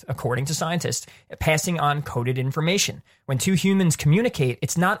the Earth, according to scientists, passing on coded information. When two humans communicate,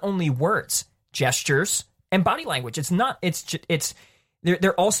 it's not only words, gestures, and body language.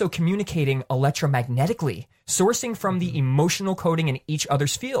 They're also communicating electromagnetically, sourcing from the emotional coding in each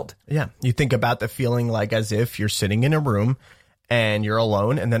other's field. Yeah. You think about the feeling like as if you're sitting in a room and you're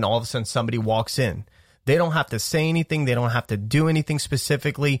alone, and then all of a sudden somebody walks in. They don't have to say anything. They don't have to do anything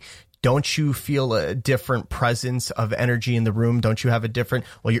specifically. Don't you feel a different presence of energy in the room? Don't you have a different,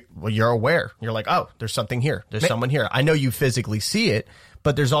 you're aware. You're like, oh, there's something here. There's someone here. I know you physically see it,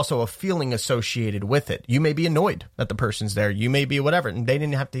 but there's also a feeling associated with it. You may be annoyed that the person's there. You may be whatever, and they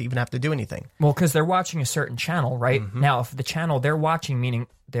didn't even have to do anything. Well, because they're watching a certain channel, right? Mm-hmm. Now, if the channel they're watching, meaning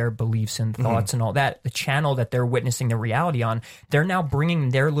their beliefs and thoughts and all that, the channel that they're witnessing the reality on, they're now bringing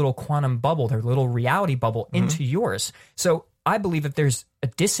their little quantum bubble, their little reality bubble into yours. So I believe if there's a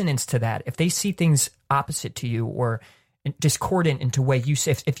dissonance to that, if they see things opposite to you or discordant into way you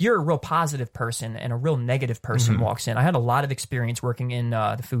say, if you're a real positive person and a real negative person walks in, I had a lot of experience working in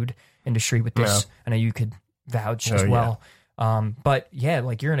the food industry with this. Yeah. I know you could vouch as well. But yeah,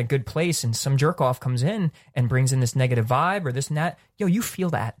 like you're in a good place and some jerk off comes in and brings in this negative vibe or this and that. Yo, you feel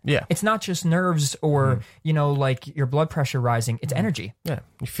that. Yeah. It's not just nerves or, like your blood pressure rising. It's energy. Yeah.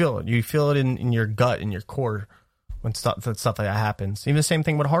 You feel it. You feel it in your gut, in your core when stuff like that happens. Even the same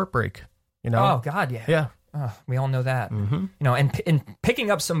thing with heartbreak, Oh, God, yeah. Yeah. We all know that. And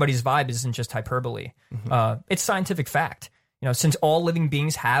picking up somebody's vibe isn't just hyperbole. It's scientific fact. Since all living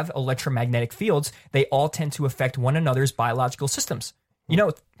beings have electromagnetic fields, they all tend to affect one another's biological systems.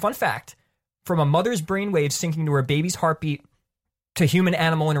 Fun fact, from a mother's brainwave syncing to her baby's heartbeat to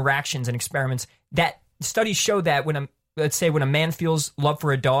human-animal interactions and experiments, that studies show that when a man feels love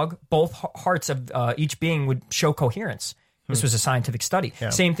for a dog, both hearts of each being would show coherence. This was a scientific study. Yeah.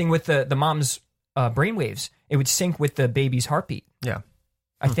 Same thing with the mom's brainwaves. It would sync with the baby's heartbeat. Yeah.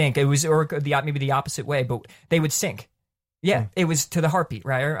 I think it was, or maybe the opposite way, but they would sync. Yeah, it was to the heartbeat,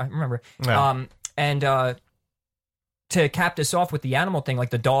 right? I remember. Yeah. And to cap this off with the animal thing,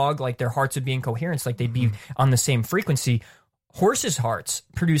 like the dog, like their hearts would be in coherence, like they'd be on the same frequency. Horses' hearts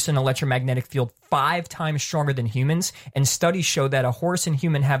produce an electromagnetic field 5 times stronger than humans, and studies show that a horse and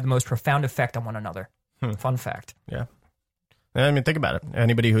human have the most profound effect on one another. Fun fact. Yeah. I mean, think about it.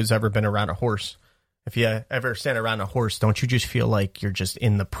 Anybody who's ever been around a horse, if you ever stand around a horse, don't you just feel like you're just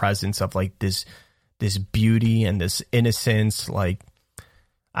in the presence of like this beauty and this innocence? Like,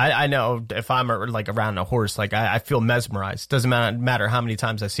 I know if I'm like around a horse, like I feel mesmerized. Doesn't matter how many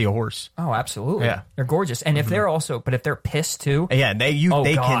times I see a horse. Oh, absolutely. Yeah. They're gorgeous. And if they're if they're pissed too. Yeah.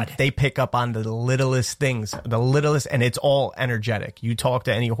 They pick up on the littlest things, and it's all energetic. You talk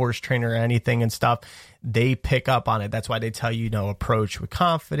to any horse trainer or anything and stuff, they pick up on it. That's why they tell you, approach with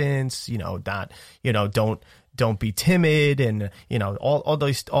confidence, don't be timid, and all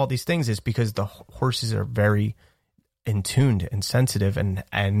these things is because the horses are very in tuned and sensitive,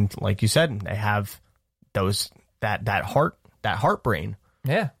 and like you said, they have that heart brain.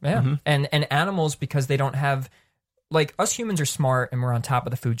 Yeah. And animals, because they don't have, like, us humans are smart and we're on top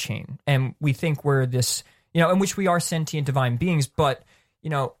of the food chain, and we think we're this, in which we are sentient divine beings, but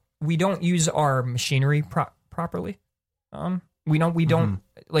we don't use our machinery properly. We don't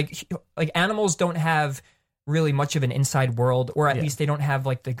like animals don't have really much of an inside world, or at least they don't have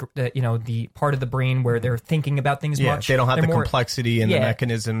like the part of the brain where they're thinking about things much. They don't have the complexity and the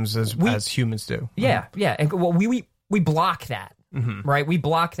mechanisms as humans do. Yeah. And we block that, right? We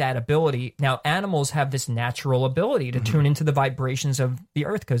block that ability. Now, animals have this natural ability to tune into the vibrations of the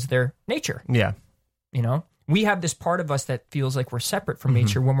earth because they're nature. Yeah. We have this part of us that feels like we're separate from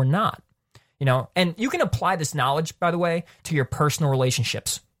nature when we're not. And you can apply this knowledge, by the way, to your personal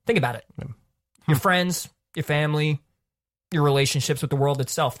relationships. Think about it. Your friends, your family, your relationships with the world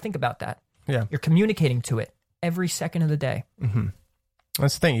itself. Think about that. Yeah. You're communicating to it every second of the day.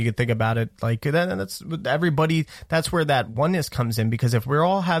 That's the thing. You could think about it like that's everybody. That's where that oneness comes in, because if we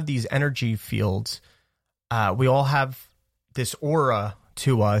all have these energy fields, we all have this aura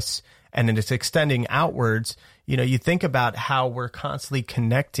to us, and then it's extending outwards. You think about how we're constantly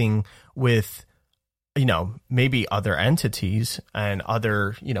connecting with, maybe other entities and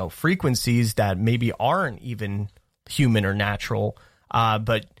other, frequencies that maybe aren't even human or natural.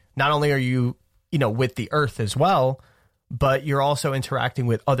 But not only are you, with the earth as well, but you're also interacting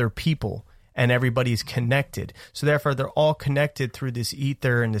with other people, and everybody's connected. So therefore, they're all connected through this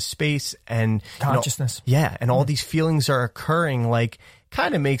ether and this space and consciousness. And all these feelings are occurring. Like,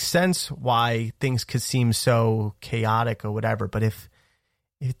 kind of makes sense why things could seem so chaotic or whatever. But if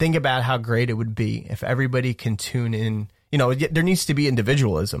you think about how great it would be if everybody can tune in, there needs to be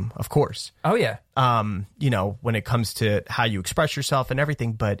individualism, of course. Oh, yeah. When it comes to how you express yourself and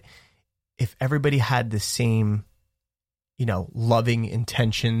everything. But if everybody had the same, loving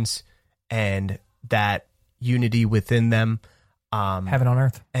intentions and that unity within them. Heaven on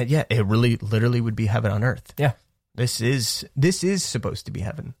earth. And it really literally would be heaven on earth. Yeah. This is supposed to be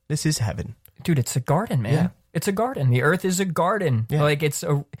heaven. This is heaven. Dude, it's a garden, man. Yeah. It's a garden. The earth is a garden. Yeah. Like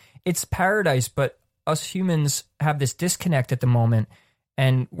it's paradise, but us humans have this disconnect at the moment,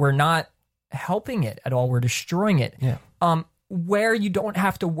 and we're not helping it at all. We're destroying it. Yeah. Where you don't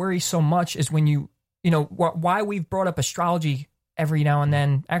have to worry so much is when why we've brought up astrology every now and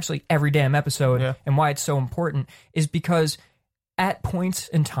then, actually every damn episode, and why it's so important is because at points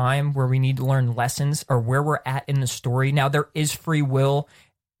in time where we need to learn lessons or where we're at in the story. Now, there is free will,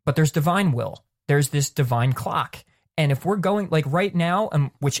 but there's divine will. There's this divine clock. And if we're going like right now,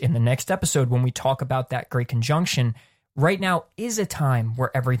 which in the next episode, when we talk about that great conjunction, right now is a time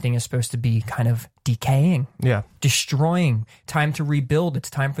where everything is supposed to be kind of decaying, destroying, time to rebuild. It's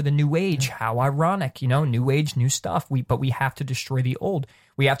time for the new age. How ironic, new age, new stuff. But we have to destroy the old.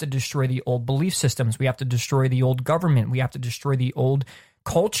 We have to destroy the old belief systems. We have to destroy the old government. We have to destroy the old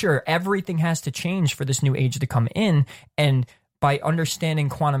culture. Everything has to change for this new age to come in. And by understanding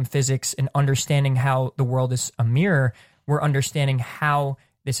quantum physics and understanding how the world is a mirror, we're understanding how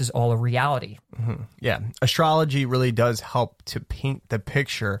this is all a reality. Mm-hmm. Yeah. Astrology really does help to paint the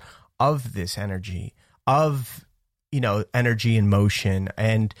picture of this energy, of, energy in motion,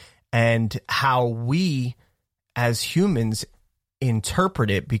 and how we as humans interpret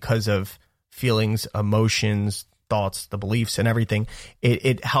it because of feelings, emotions, thoughts, the beliefs and everything.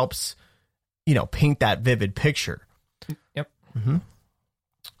 It helps, paint that vivid picture. Yep. Mm-hmm.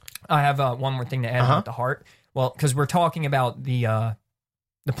 I have one more thing to add about the heart. Well, because we're talking about the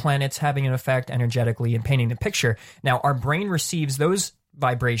planets having an effect energetically and painting the picture. Now, our brain receives those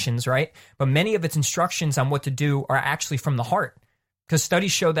vibrations, right? But many of its instructions on what to do are actually from the heart, because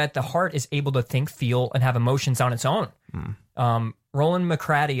studies show that the heart is able to think, feel, and have emotions on its own. Roland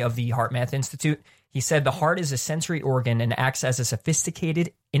McCratty of the Heart Math Institute, he said the heart is a sensory organ and acts as a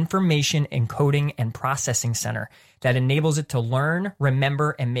sophisticated information encoding and processing center that enables it to learn,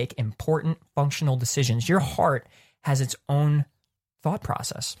 remember, and make important functional decisions. Your heart has its own thought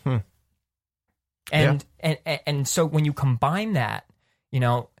process. And so when you combine that,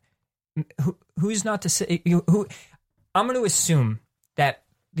 who's not to say, I'm going to assume that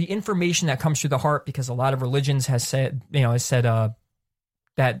the information that comes through the heart, because a lot of religions has said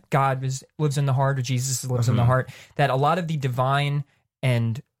that God lives in the heart, or Jesus lives in the heart, that a lot of the divine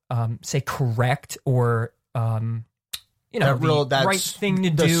and say correct or the right thing to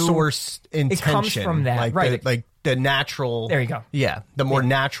do, the source intention, it comes from that, right? The natural. There you go. Yeah, the more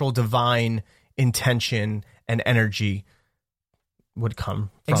natural divine intention and energy would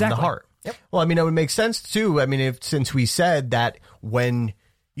come from the heart. Yep. Well, it would make sense too. Since we said that when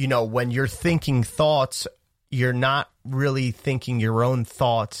you're thinking thoughts, you're not really thinking your own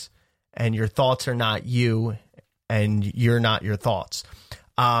thoughts, and your thoughts are not you, and you're not your thoughts,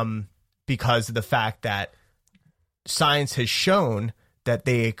 because of the fact that science has shown that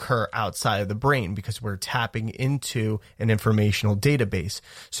they occur outside of the brain, because we're tapping into an informational database.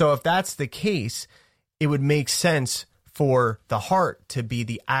 So if that's the case, it would make sense for the heart to be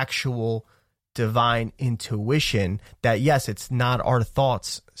the actual divine intuition that, yes, it's not our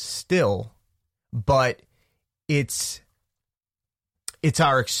thoughts still, but it's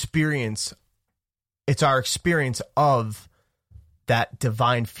our experience. It's our experience of that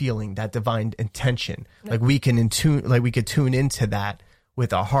divine feeling, that divine intention. We could tune into that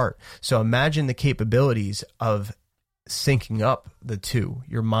with our heart. So imagine the capabilities of syncing up the two,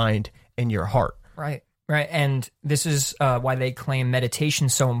 your mind and your heart. Right. Right. And this is why they claim meditation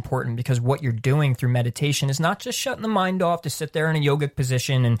is so important, because what you're doing through meditation is not just shutting the mind off to sit there in a yogic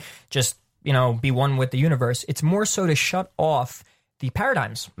position and just, be one with the universe. It's more so to shut off the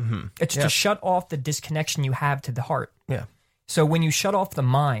paradigms. Mm-hmm. It's to shut off the disconnection you have to the heart. Yeah. So when you shut off the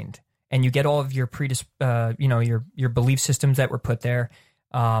mind and you get all of your your belief systems that were put there,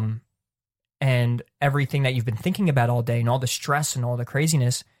 and everything that you've been thinking about all day and all the stress and all the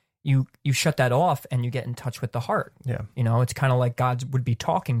craziness, you shut that off and you get in touch with the heart. Yeah. It's kind of like God would be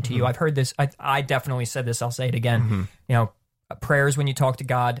talking to you. I've heard this. I definitely said this. I'll say it again. Prayers when you talk to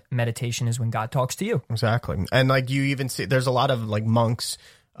God, meditation is when God talks to you. Exactly. And you even see, there's a lot of monks,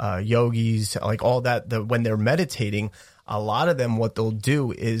 yogis, all that, when they're meditating, a lot of them, what they'll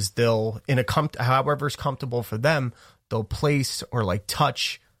do is they'll, however's comfortable for them, they'll place or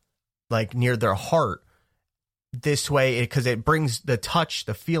touch near their heart. This way, because it brings the touch,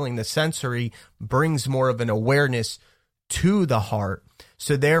 the feeling, the sensory, brings more of an awareness to the heart.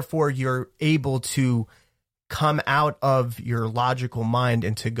 So therefore, you're able to come out of your logical mind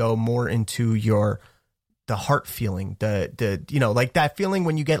and to go more into the heart feeling, the that feeling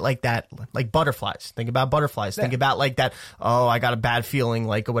when you get that, butterflies. Think about butterflies. Yeah. Think about that, oh, I got a bad feeling,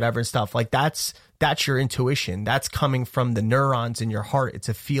 or whatever and stuff. That's your intuition. That's coming from the neurons in your heart. It's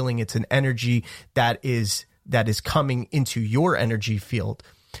a feeling. It's an energy that is coming into your energy field.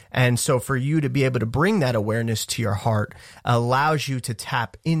 And so for you to be able to bring that awareness to your heart allows you to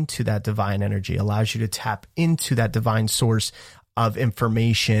tap into that divine energy, allows you to tap into that divine source of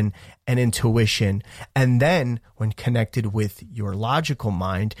information and intuition. And then when connected with your logical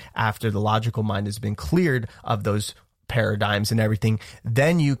mind, after the logical mind has been cleared of those paradigms and everything,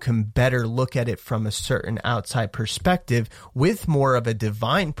 then you can better look at it from a certain outside perspective with more of a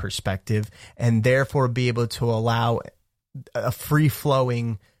divine perspective, and therefore be able to allow a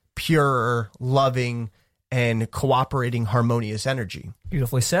free-flowing, pure, loving, and cooperating, harmonious energy.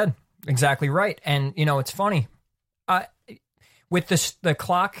 Beautifully said. Exactly right. And, it's funny. With the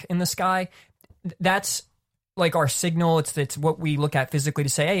clock in the sky, that's like our signal. It's what we look at physically to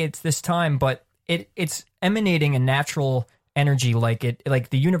say, hey, it's this time, but it's emanating a natural energy, like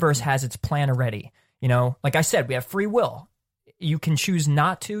the universe has its plan already. You know, like I said, we have free will. You can choose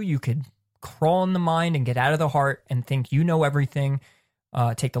not to. You could crawl in the mind and get out of the heart and think you know everything.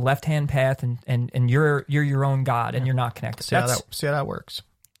 Take the left-hand path and you're your own God and you're not connected. See how that works.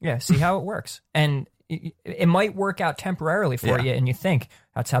 Yeah, see how it works. And it might work out temporarily for you, and you think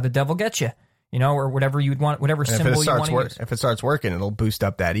that's how the devil gets you, you know, or whatever you'd want, whatever symbol you want to use. If it starts working, it'll boost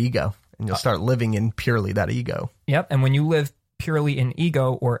up that ego, and you'll start living in purely that ego. Yep, and when you live purely in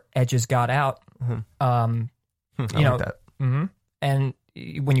ego or edges got out, you know, like that. And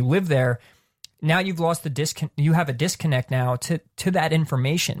when you live there, now you've lost you have a disconnect now to that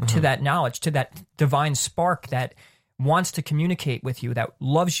information, to that knowledge, to that divine spark that wants to communicate with you, that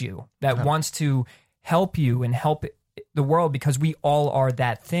loves you, that wants to help you and help the world, because we all are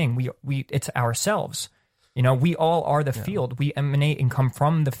that thing. It's ourselves. You know, we all are the field. We emanate and come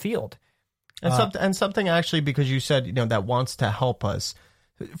from the field. And something actually, because you said, you know, that wants to help us.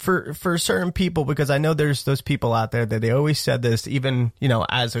 For certain people, because I know there's those people out there that they always said this, even, you know,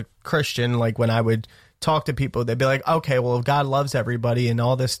 as a Christian, like when I would talk to people, they'd be like, okay, well, if God loves everybody and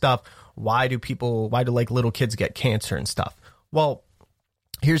all this stuff, why do like little kids get cancer and stuff? Well,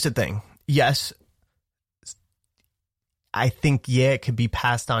 here's the thing. Yes, I think, it could be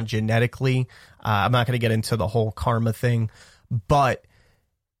passed on genetically. I'm not going to get into the whole karma thing, but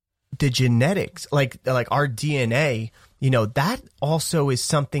the genetics, like our DNA, you know, that also is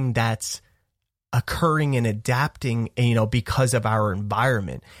something that's occurring and adapting, you know, because of our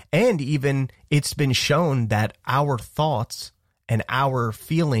environment. And even it's been shown that our thoughts and our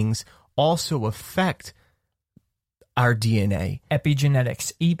feelings also affect our DNA.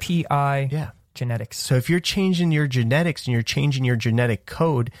 Epigenetics, EPI. Yeah. Genetics. So if you're changing your genetics and you're changing your genetic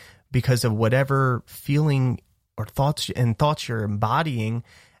code because of whatever feeling or thoughts you're embodying,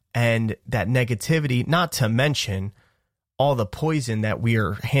 and that negativity, not to mention all the poison that we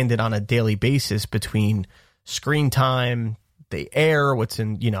are handed on a daily basis between screen time, the air, what's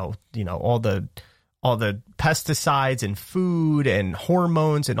in, you know, all the pesticides and food and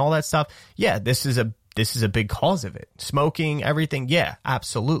hormones and all that stuff. Yeah, this is a big cause of it. Smoking, everything. Yeah,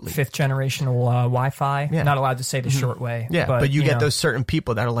 absolutely. 5th generational Wi-Fi. Yeah. Not allowed to say the short way. Yeah, but you get those certain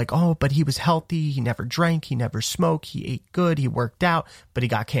people that are like, oh, but he was healthy. He never drank. He never smoked. He ate good. He worked out, but he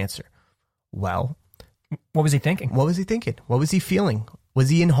got cancer. Well, what was he thinking? What was he thinking? What was he feeling? Was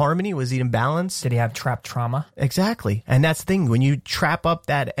he in harmony? Was he in balance? Did he have trapped trauma? Exactly. And that's the thing. When you trap up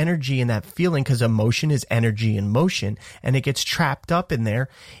that energy and that feeling, because emotion is energy in motion, and it gets trapped up in there,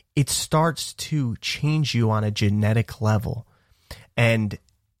 it starts to change you on a genetic level. And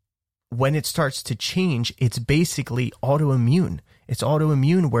when it starts to change, it's basically autoimmune. It's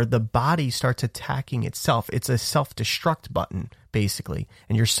autoimmune where the body starts attacking itself. It's a self-destruct button, basically,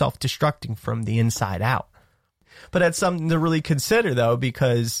 and you're self-destructing from the inside out. But that's something to really consider, though,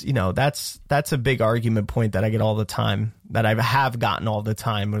 because, you know, that's a big argument point that I get all the time, that I have gotten all the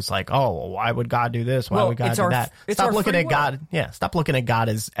time. It was like, oh, well, why would God do this? Why would God do that? Stop looking at God. Yeah, stop looking at God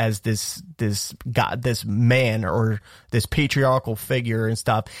as this God, this man or this patriarchal figure and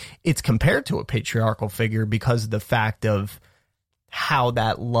stuff. It's compared to a patriarchal figure because of the fact of how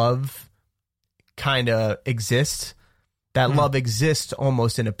that love kind of exists. That love exists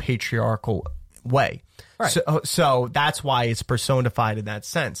almost in a patriarchal way. Right. So that's why it's personified in that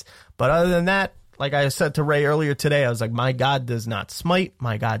sense. But other than that, like I said to Ray earlier today, I was like, my God does not smite.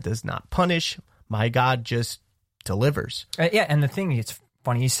 My God does not punish. My God just delivers. Yeah, and the thing, it's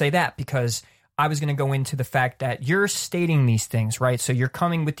funny you say that, because I was going to go into the fact that you're stating these things, right? So you're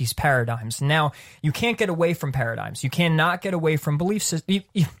coming with these paradigms. Now, you can't get away from paradigms. You cannot get away from belief systems.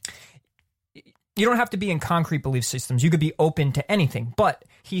 You don't have to be in concrete belief systems. You could be open to anything. But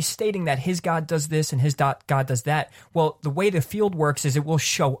he's stating that his God does this and his God does that. Well, the way the field works is it will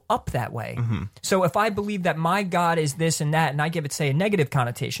show up that way. Mm-hmm. So if I believe that my God is this and that, and I give it, say, a negative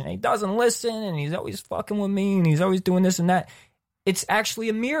connotation, and he doesn't listen, and he's always fucking with me, and he's always doing this and that, it's actually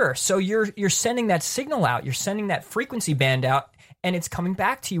a mirror. So you're sending that signal out. You're sending that frequency band out, and it's coming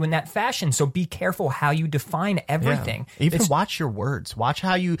back to you in that fashion. So be careful how you define everything. Yeah. Even watch your words. Watch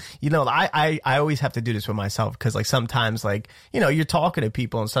how you know, I always have to do this with myself, because like sometimes, like, you know, you're talking to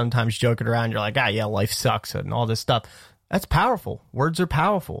people and sometimes joking around, you're like, yeah, life sucks and all this stuff. That's powerful. Words are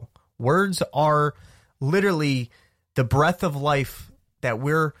powerful. Words are literally the breath of life that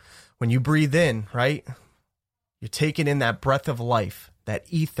when you breathe in, right? You're taking in that breath of life, that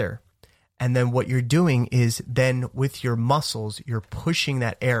ether. And then what you're doing is then with your muscles, you're pushing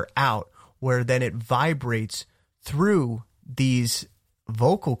that air out, where then it vibrates through these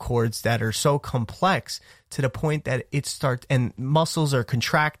vocal cords that are so complex to the point that it starts and muscles are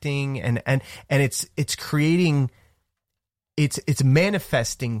contracting and it's creating, it's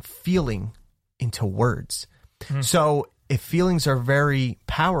manifesting feeling into words. So if feelings are very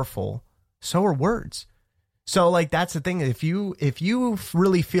powerful, so are words. So like, that's the thing. If you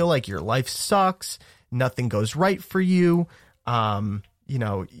really feel like your life sucks, nothing goes right for you, you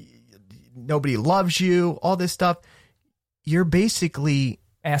know, nobody loves you, all this stuff, you're basically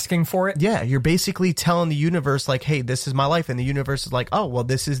asking for it. Yeah. You're basically telling the universe like, hey, this is my life. And the universe is like, oh, well,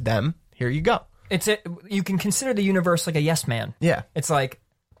 this is them. Here you go. You can consider the universe like a yes man. Yeah. It's like,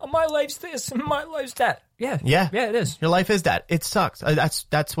 oh, my life's this and my life's that. Yeah. Yeah. Yeah, it is. Your life is that. It sucks.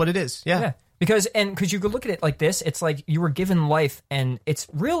 That's what it is. Yeah. Yeah. Because you could look at it like this, it's like you were given life, and it's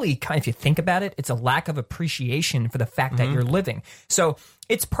really kind of, if you think about it, it's a lack of appreciation for the fact that you're living. So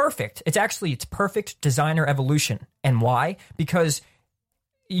it's perfect. It's perfect designer evolution. And why? Because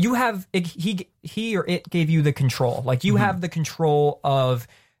you have, he or it gave you the control. Like you have the control of,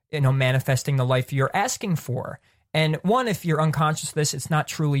 you know, manifesting the life you're asking for. And one, if you're unconscious of this, it's not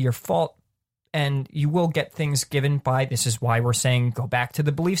truly your fault. And you will get things given by, this is why we're saying go back to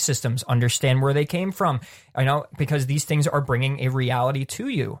the belief systems, understand where they came from, you know, because these things are bringing a reality to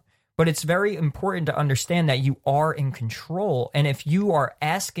you. But it's very important to understand that you are in control. And if you are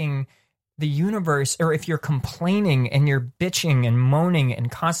asking the universe, or if you're complaining and you're bitching and moaning and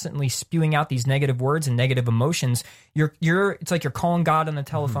constantly spewing out these negative words and negative emotions, it's like you're calling God on the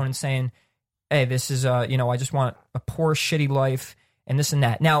telephone and saying, hey, this is, you know, I just want a poor, shitty life and this and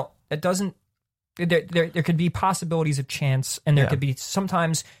that. Now, that doesn't, there could be possibilities of chance, and there could be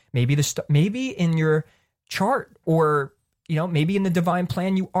sometimes maybe maybe in your chart, or you know, maybe in the divine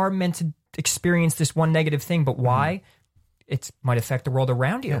plan you are meant to experience this one negative thing, but why? It might affect the world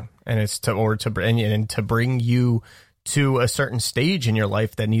around you, and it's to bring you to a certain stage in your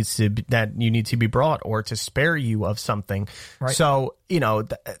life that you need to be brought, or to spare you of something. Right. So you know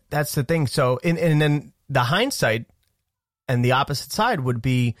that's the thing. So and then the hindsight. And the opposite side would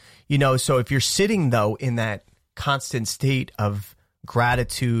be, you know, so if you're sitting, though, in that constant state of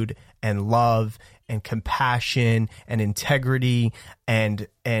gratitude and love and compassion and integrity and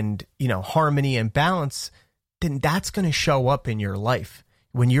you know, harmony and balance, then that's going to show up in your life.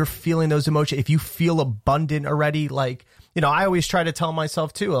 When you're feeling those emotions, if you feel abundant already, like, you know, I always try to tell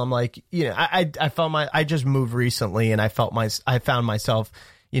myself, too, I'm like, you know, I just moved recently and I found myself,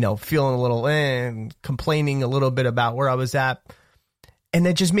 you know, feeling a little complaining a little bit about where I was at. And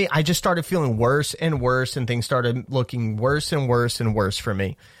then I just started feeling worse and worse, and things started looking worse and worse and worse for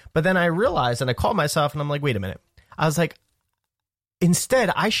me. But then I realized, and I called myself and I'm like, wait a minute. I was like, instead,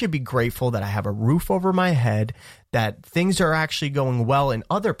 I should be grateful that I have a roof over my head, that things are actually going well in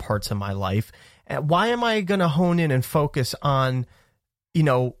other parts of my life. And why am I going to hone in and focus on, you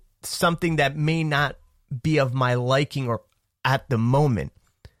know, something that may not be of my liking or at the moment?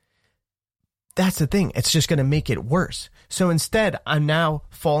 That's the thing. It's just going to make it worse. So instead, I'm now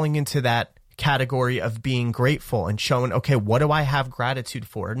falling into that category of being grateful and showing, okay, what do I have gratitude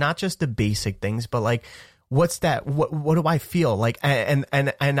for? Not just the basic things, but like, what's that? What do I feel like? And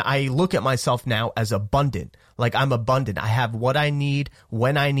I look at myself now as abundant. Like I'm abundant. I have what I need,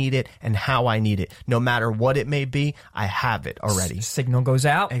 when I need it, and how I need it. No matter what it may be, I have it already. Signal goes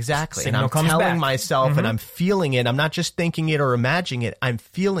out. Exactly. Signal and I'm comes telling back. myself and I'm feeling it. I'm not just thinking it or imagining it. I'm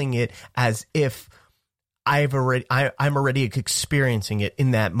feeling it as if I'm already experiencing it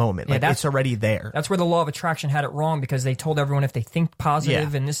in that moment. Like it's already there. That's where the law of attraction had it wrong, because they told everyone if they think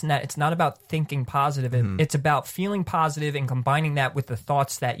positive and this and that, it's not about thinking positive. It's about feeling positive and combining that with the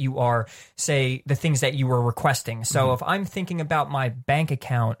thoughts that you are, say, the things that you were requesting. So if I'm thinking about my bank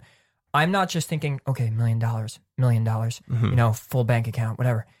account, I'm not just thinking, okay, $1 million, you know, full bank account,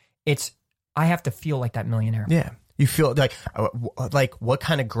 whatever. I have to feel like that millionaire. Yeah. You feel like what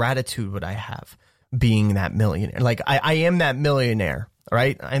kind of gratitude would I have being that millionaire? Like I am that millionaire,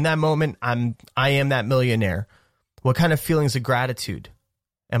 right? In that moment, I am that millionaire. What kind of feelings of gratitude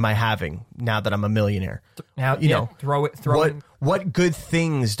am I having now that I'm a millionaire? Now, you know, throw it. What good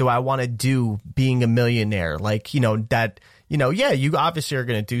things do I want to do being a millionaire? Like, you know, that, you know, yeah, you obviously are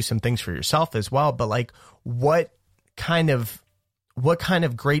going to do some things for yourself as well, but like, what kind of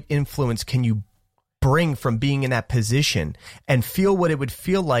great influence can you bring from being in that position, and feel what it would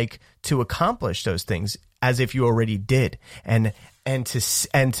feel like to accomplish those things as if you already did, and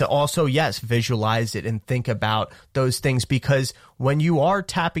to also, yes, visualize it and think about those things, because when you are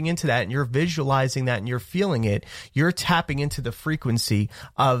tapping into that and you're visualizing that and you're feeling it, you're tapping into the frequency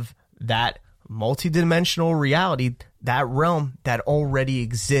of that multidimensional reality, that realm that already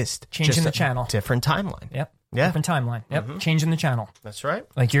exists. Changing the channel. Different timeline. Yep. different timeline. Yep, changing the channel. That's right.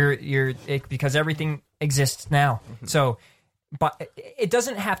 Like because everything exists now. So, but it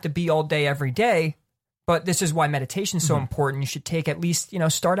doesn't have to be all day every day. But this is why meditation is so important. You should take at least,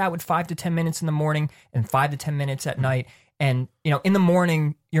 start out with 5 to 10 minutes in the morning and 5 to 10 minutes at night. And, in the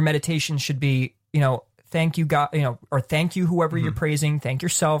morning, your meditation should be, thank you, God, or thank you, whoever you're praising, thank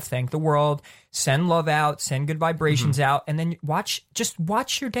yourself, thank the world, send love out, send good vibrations out, and then watch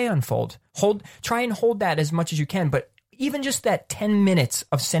your day unfold. Try and hold that as much as you can. But even just that 10 minutes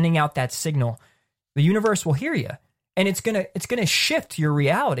of sending out that signal, the universe will hear you. And it's gonna shift your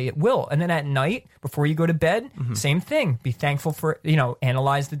reality. It will. And then at night, before you go to bed, same thing. Be thankful for,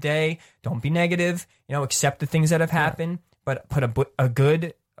 analyze the day. Don't be negative. Accept the things that have happened, but put a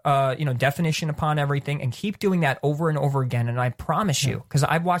good, definition upon everything, and keep doing that over and over again. And I promise you, because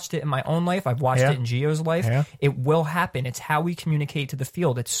I've watched it in my own life, I've watched it in Gio's life. It will happen. It's how we communicate to the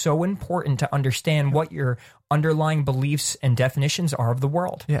field. It's so important to understand what your underlying beliefs and definitions are of the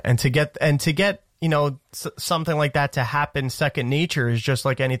world. Yeah, and to get something like that to happen second nature is just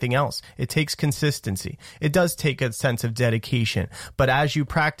like anything else. It takes consistency. It does take a sense of dedication. But as you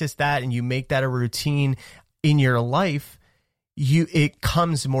practice that and you make that a routine in your life, it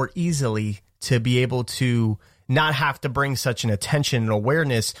comes more easily to be able to not have to bring such an attention and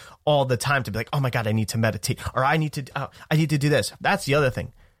awareness all the time to be like, oh my God, I need to meditate, or I need to do this. That's the other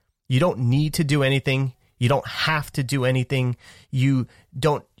thing. You don't need to do anything. You don't have to do anything. It's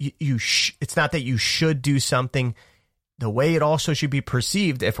not that you should do something. The way it also should be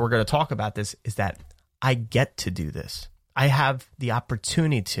perceived, if we're going to talk about this, is that I get to do this. I have the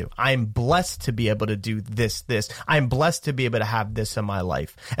opportunity to. I'm blessed to be able to do this. I'm blessed to be able to have this in my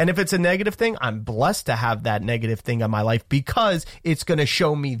life. And if it's a negative thing, I'm blessed to have that negative thing in my life, because it's going to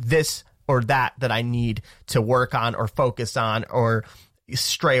show me this or that I need to work on or focus on or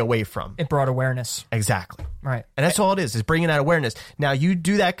stray away from. It brought awareness. Exactly. Right. And that's all it is bringing that awareness. Now you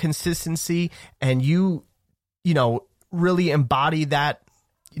do that consistency, and you really embody that,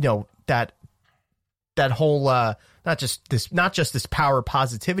 that whole, not just this power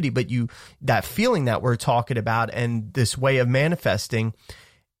positivity, but that feeling that we're talking about and this way of manifesting,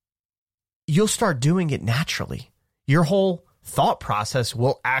 you'll start doing it naturally. Your whole thought process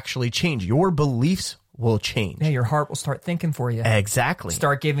will actually change. Your beliefs will change. Yeah, your heart will start thinking for you. Exactly.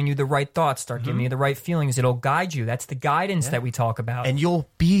 Start giving you the right thoughts, start giving you the right feelings. It'll guide you. That's the guidance that we talk about. And you'll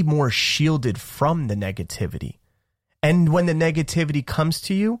be more shielded from the negativity. And when the negativity comes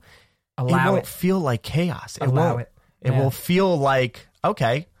to you, it won't feel like chaos. It will feel like,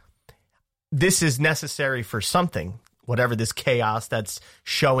 okay, this is necessary for something, whatever this chaos that's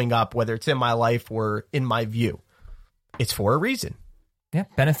showing up, whether it's in my life or in my view. It's for a reason. Yeah,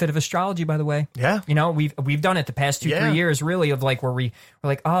 benefit of astrology, by the way. Yeah. We've done it the past 2-3 years, really, of like where we're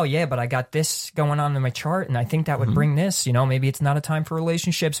like, oh yeah, but I got this going on in my chart, and I think that would bring this. Maybe it's not a time for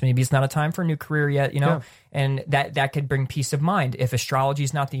relationships, maybe it's not a time for a new career yet. And that could bring peace of mind. If astrology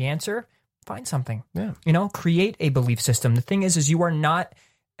is not the answer, find something. Yeah. Create a belief system. The thing is you are not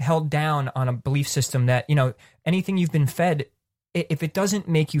held down on a belief system that anything you've been fed. If it doesn't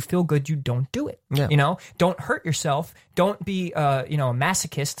make you feel good, you don't do it. Yeah. Don't hurt yourself. Don't be, a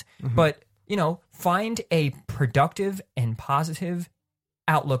masochist, but, find a productive and positive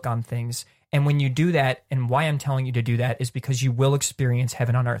outlook on things. And when you do that, and why I'm telling you to do that is because you will experience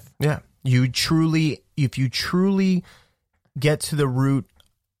heaven on earth. Yeah. If you truly get to the root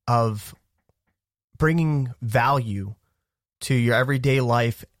of bringing value to your everyday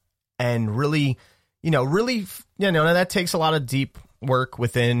life and really, that takes a lot of deep work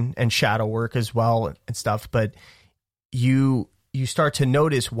within and shadow work as well and stuff. But you start to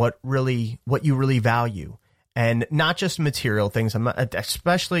notice what you really value, and not just material things. It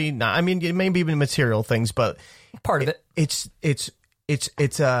may be even material things, but part of it. It's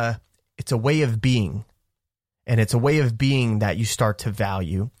a way of being, and it's a way of being that you start to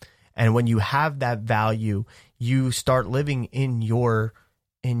value. And when you have that value, you start living in your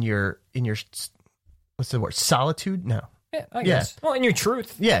what's the word? Solitude? No. Yeah, I guess. Well, in your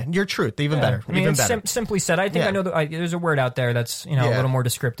truth. Yeah, your truth. Even better. Even better. Simply said, I think I know that there's a word out there that's a little more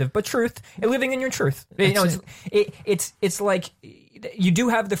descriptive. But truth, living in your truth. It's like you do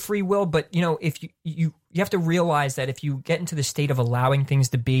have the free will, but if you have to realize that if you get into the state of allowing things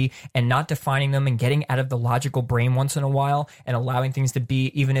to be and not defining them and getting out of the logical brain once in a while and allowing things to be,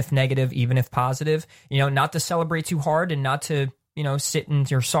 even if negative, even if positive, not to celebrate too hard and not to sit in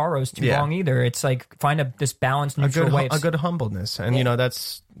your sorrows too long either. It's like find this balanced, neutral way. A good humbleness, and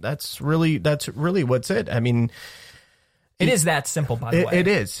that's really what's it. I mean, it is that simple. By the way, it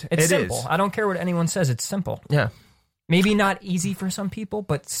is. It's simple. I don't care what anyone says. It's simple. Yeah, maybe not easy for some people,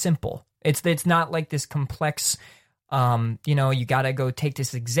 but simple. It's not like this complex, you got to go take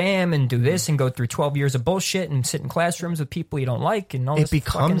this exam and do this and go through 12 years of bullshit and sit in classrooms with people you don't like and all this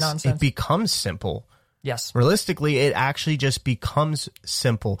fucking nonsense. It becomes simple. Yes. Realistically, it actually just becomes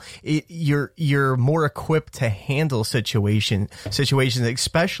simple. You're more equipped to handle situations,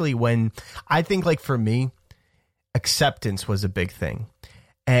 especially when, I think, like for me, acceptance was a big thing,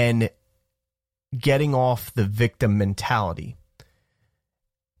 and getting off the victim mentality.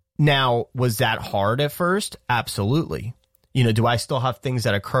 Now, was that hard at first? Absolutely. Do I still have things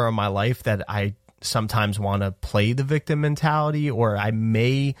that occur in my life that I sometimes want to play the victim mentality, or I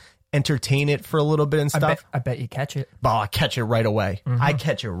may entertain it for a little bit and stuff? I bet you catch it. But I catch it right away. Mm-hmm. I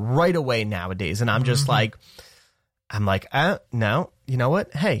catch it right away nowadays. And I'm just like, no, you know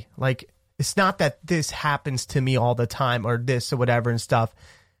what? Hey, like, it's not that this happens to me all the time or this or whatever and stuff.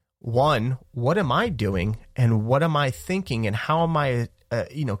 One, what am I doing and what am I thinking and how am I,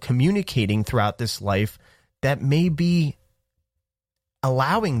 communicating throughout this life that may be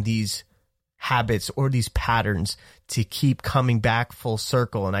allowing these habits or these patterns to keep coming back full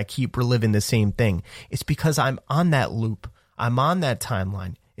circle, and I keep reliving the same thing? It's because I'm on that loop. I'm on that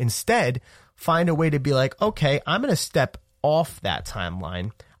timeline. Instead, find a way to be like, okay, I'm going to step off that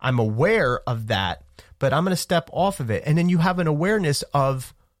timeline. I'm aware of that, but I'm going to step off of it. And then you have an awareness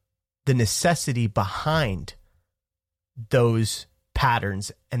of the necessity behind those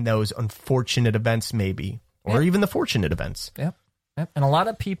patterns and those unfortunate events, maybe, or even the fortunate events. Yep. And a lot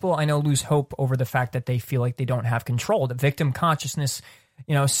of people I know lose hope over the fact that they feel like they don't have control. The victim consciousness,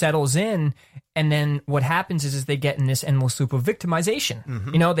 settles in. And then what happens is they get in this endless loop of victimization.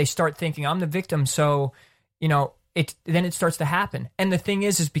 Mm-hmm. They start thinking, I'm the victim. So, then it starts to happen. And the thing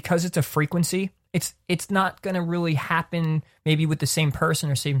is because it's a frequency, it's not going to really happen maybe with the same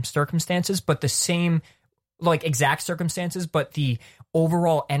person or same circumstances, but the same, like, exact circumstances, but the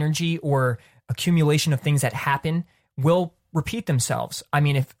overall energy or accumulation of things that happen will repeat themselves. I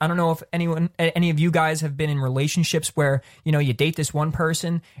mean, I don't know if any of you guys have been in relationships where, you date this one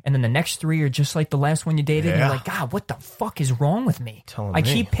person and then the next three are just like the last one you dated. And you're like, God, what the fuck is wrong with me? I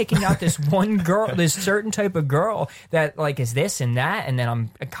keep picking out this one girl, this certain type of girl that like is this and that. And then I'm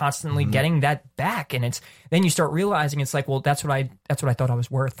constantly getting that back. And then you start realizing it's like, well, that's what I thought I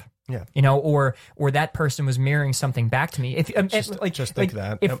was worth. Yeah. Or that person was mirroring something back to me. If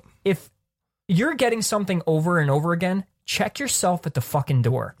you're getting something over and over again, check yourself at the fucking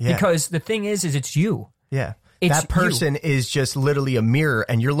door. Yeah. Because the thing is it's you. Yeah. That person is just literally a mirror,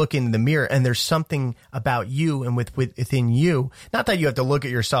 and you're looking in the mirror and there's something about you and within you. Not that you have to look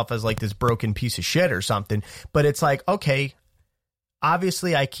at yourself as like this broken piece of shit or something, but it's like, okay,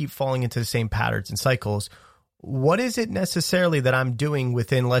 obviously I keep falling into the same patterns and cycles. What is it necessarily that I'm doing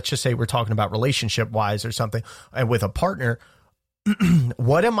within, let's just say we're talking about relationship wise or something, and with a partner,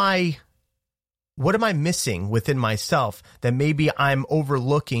 what am I missing within myself that maybe I'm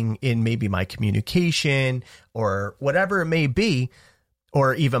overlooking in maybe my communication or whatever it may be,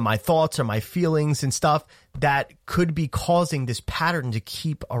 or even my thoughts or my feelings and stuff that could be causing this pattern to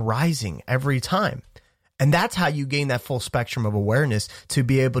keep arising every time? And that's how you gain that full spectrum of awareness to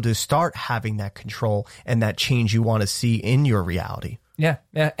be able to start having that control and that change you want to see in your reality. Yeah.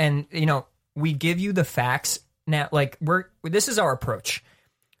 And, we give you the facts now, like this is our approach.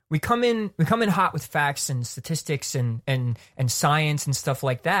 We come in hot with facts and statistics and science and stuff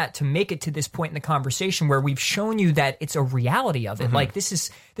like that to make it to this point in the conversation where we've shown you that it's a reality of it. Mm-hmm. Like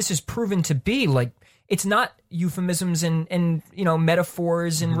this is proven to be like, it's not euphemisms and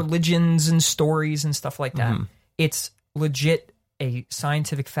metaphors and religions and stories and stuff like that. Mm-hmm. It's legit a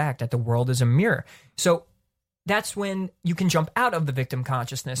scientific fact that the world is a mirror. So that's when you can jump out of the victim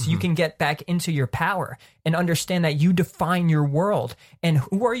consciousness. Mm-hmm. You can get back into your power and understand that you define your world. And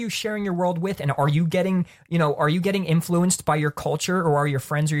who are you sharing your world with? And are you getting influenced by your culture, or are your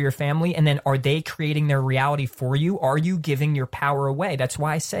friends or your family? And then are they creating their reality for you? Are you giving your power away? That's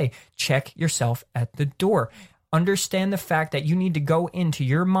why I say, check yourself at the door. Understand the fact that you need to go into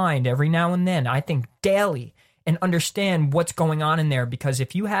your mind every now and then, I think daily, and understand what's going on in there. Because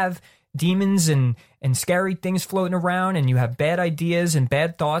if you have demons and scary things floating around and you have bad ideas and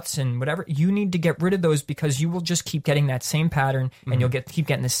bad thoughts and whatever, you need to get rid of those, because you will just keep getting that same pattern and you'll keep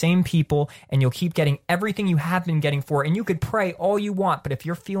getting the same people and you'll keep getting everything you have been getting for. And you could pray all you want, but if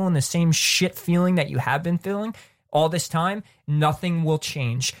you're feeling the same shit feeling that you have been feeling all this time, nothing will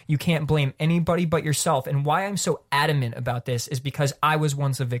change. You can't blame anybody but yourself. And why I'm so adamant about this is because I was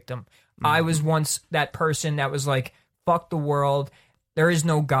once a victim. Mm-hmm. I was once that person that was like, fuck the world. There is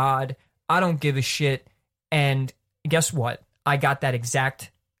no God. I don't give a shit. And guess what? I got that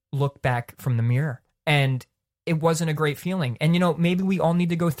exact look back from the mirror. And it wasn't a great feeling. And, maybe we all need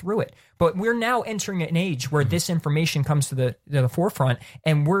to go through it. But we're now entering an age where this information comes to the forefront,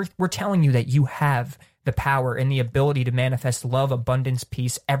 and we're telling you that you have the power and the ability to manifest love, abundance,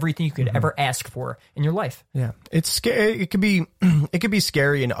 peace, everything you could ever ask for in your life. Yeah. It's scary. It could be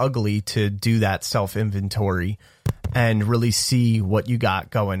scary and ugly to do that self-inventory and really see what you got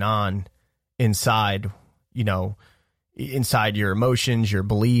going on inside, inside your emotions, your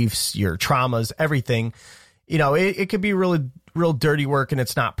beliefs, your traumas, everything. It could be really real dirty work, and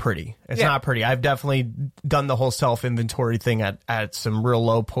it's not pretty. It's not pretty. I've definitely done the whole self-inventory thing at some real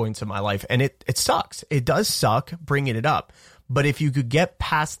low points in my life, and it sucks. It does suck bringing it up. But if you could get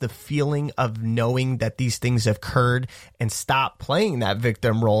past the feeling of knowing that these things have occurred and stop playing that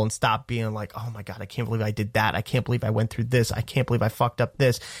victim role and stop being like, oh my God, I can't believe I did that. I can't believe I went through this. I can't believe I fucked up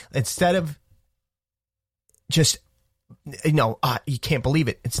this. Instead of just, you can't believe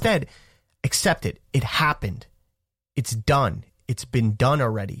it. Instead, accept it. It happened. It's done. It's been done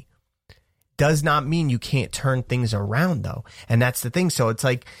already. Does not mean you can't turn things around, though. And that's the thing. So it's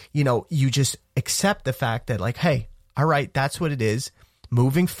like, you just accept the fact that, like, hey, all right, that's what it is.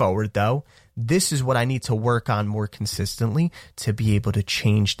 Moving forward, though, this is what I need to work on more consistently to be able to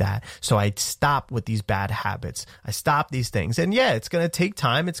change that. So I stop with these bad habits. I stop these things. And yeah, it's going to take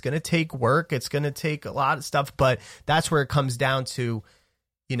time. It's going to take work. It's going to take a lot of stuff. But that's where it comes down to,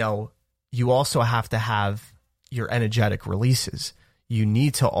 you also have to have your energetic releases. You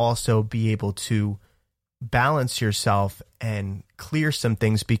need to also be able to balance yourself and clear some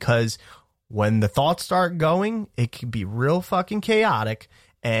things, because when the thoughts start going, it can be real fucking chaotic,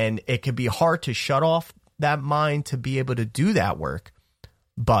 and it can be hard to shut off that mind to be able to do that work.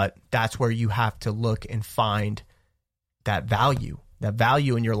 But that's where you have to look and find that value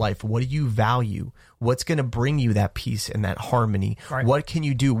in your life. What do you value? What's going to bring you that peace and that harmony? Right. What can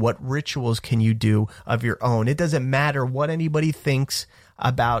you do? What rituals can you do of your own? It doesn't matter what anybody thinks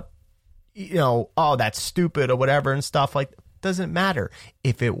about, oh, that's stupid or whatever and stuff like that. Doesn't matter.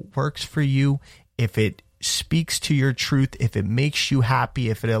 If it works for you, if it speaks to your truth, if it makes you happy,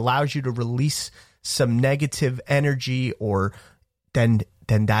 if it allows you to release some negative energy, or then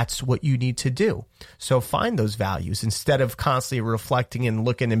that's what you need to do. So find those values instead of constantly reflecting and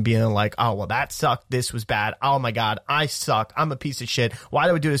looking and being like, oh, well, that sucked. This was bad. Oh my God, I suck. I'm a piece of shit. Why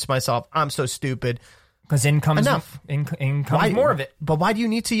do I do this to myself? I'm so stupid. Because in comes more of it. But why do you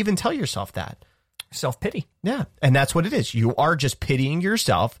need to even tell yourself that? Self-pity. Yeah. And that's what it is. You are just pitying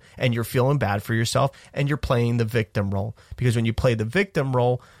yourself, and you're feeling bad for yourself, and you're playing the victim role. Because when you play the victim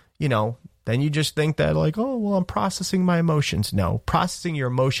role, then you just think that, like, oh, well, I'm processing my emotions. No, processing your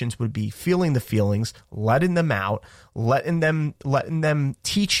emotions would be feeling the feelings, letting them out, letting them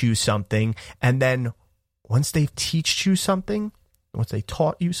teach you something. And then once they've once they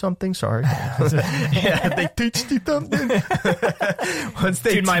taught you something, sorry. Yeah, they teach you something.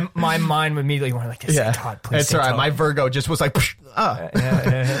 Dude, my mind would immediately want to say Todd, please. It's all right. Todd. My Virgo just was like,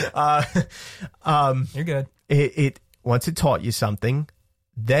 You're good. It once it taught you something,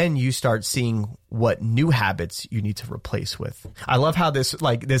 then you start seeing what new habits you need to replace with. I love how this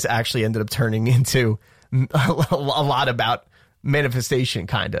actually ended up turning into a lot about manifestation,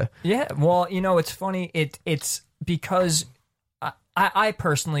 kind of. Yeah. Well, it's funny. It's because I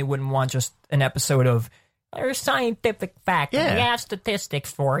personally wouldn't want just an episode of there's scientific fact. Yeah. We have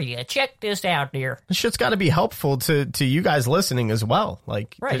statistics for you. Check this out here. This shit's got to be helpful to you guys listening as well.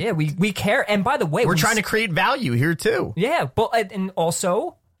 Like, right? Yeah, we care. And by the way, we're trying to create value here too. Yeah, but and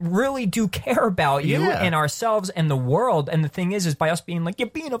also really do care about you and ourselves and the world. And the thing is by us being like, you're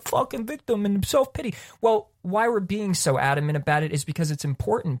being a fucking victim and self-pity. Well, why we're being so adamant about it is because it's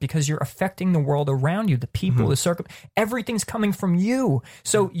important, because you're affecting the world around you, the people, the circle, everything's coming from you.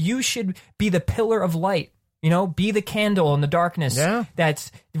 So you should be the pillar of light. Be the candle in the darkness. Yeah.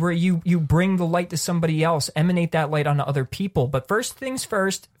 That's where you bring the light to somebody else, emanate that light onto other people. But first things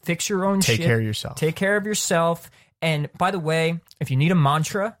first, fix your own shit. Take care of yourself. Take care of yourself. And by the way, if you need a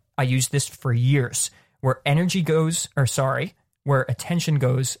mantra, I used this for years. Where attention goes,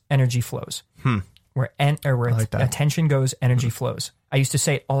 energy flows. Where attention goes, energy flows. I used to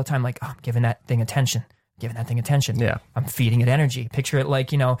say it all the time, like, oh, I'm giving that thing attention. Yeah. I'm feeding it energy. Picture it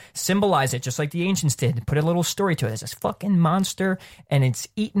like, symbolize it just like the ancients did. Put a little story to it. It's this fucking monster, and it's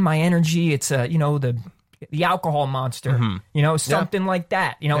eating my energy. It's, the alcohol monster, something like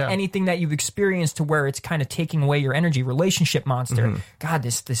that. Anything that you've experienced to where it's kind of taking away your energy. Relationship monster. God,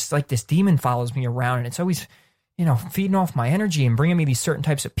 this demon follows me around, and it's always, feeding off my energy and bringing me these certain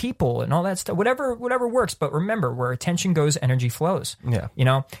types of people and all that stuff. Whatever works. But remember, where attention goes, energy flows. Yeah.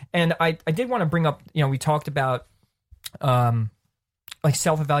 And I did want to bring up, we talked about like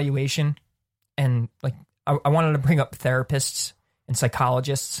self-evaluation and like I wanted to bring up therapists and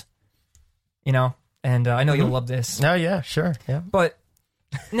psychologists, you know, and I know you'll love this. Oh yeah, sure. Yeah. But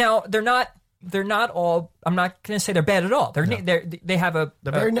now they're not all, I'm not going to say they're bad at all. They have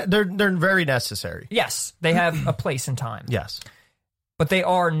They're very necessary. Yes, they have a place in time. Yes. But they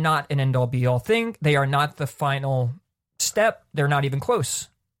are not an end all be all thing. They are not the final step. They're not even close.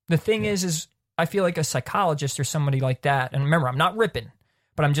 The thing is I feel like a psychologist or somebody like that, and remember, I'm not ripping,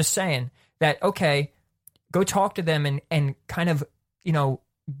 but I'm just saying that, okay, go talk to them and kind of, you know,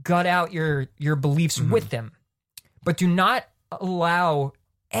 gut out your beliefs with them. But do not allow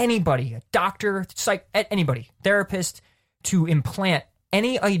anybody, a doctor, anybody, therapist, to implant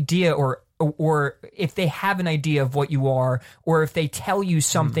any idea or if they have an idea of what you are, or if they tell you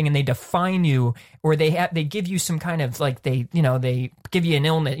something and they define you, or they give you some kind of like they give you an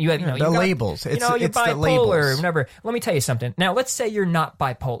illness. Labels. You're It's bipolar the labels. or whatever. Let me tell you something. Now, let's say you're not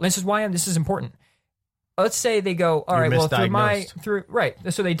bipolar. This is important. Let's say they go, all right, well, right.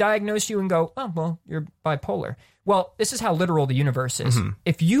 So they diagnose you and go, oh, well, you're bipolar. Well, this is how literal the universe is.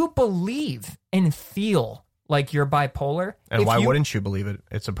 If you believe and feel like you're bipolar, and why wouldn't you believe it?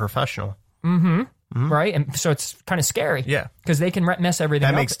 It's a professional. Right? And so it's kind of scary. Yeah. Because they can mess everything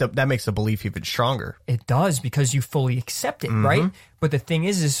up. That makes the belief even stronger. It does, because you fully accept it, right? But the thing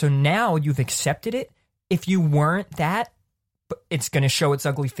is so now you've accepted it. If you weren't that, it's going to show its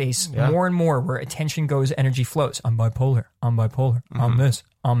ugly face more and more, where attention goes, energy flows. I'm bipolar. I'm this.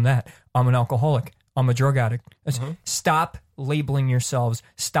 I'm that. I'm an alcoholic. I'm a drug addict. Stop labeling yourselves.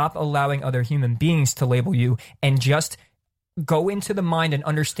 Stop allowing other human beings to label you, and just go into the mind and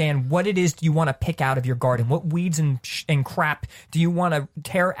understand what it is you want to pick out of your garden. What weeds and crap do you want to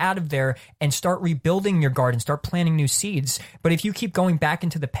tear out of there and start rebuilding your garden, start planting new seeds. But if you keep going back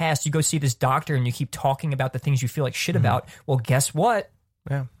into the past, you go see this doctor and you keep talking about the things you feel like shit about, well, guess what?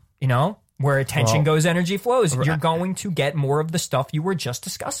 Yeah. You know, where attention goes, energy flows. You're going to get more of the stuff you were just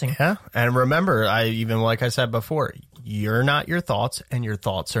discussing. Yeah. And remember, like I said before, you're not your thoughts and your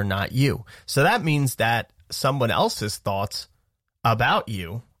thoughts are not you. So that means that someone else's thoughts about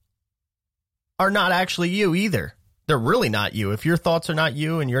you are not actually you either. They're really not you. If your thoughts are not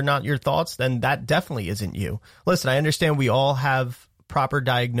you and you're not your thoughts, then that definitely isn't you. Listen, I understand we all have proper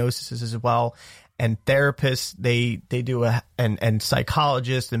diagnoses as well, and therapists, they do and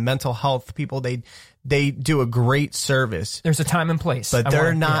psychologists and mental health people, they do a great service. There's a time and place. But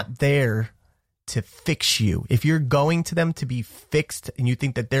they're not there to fix you. If you're going to them to be fixed and you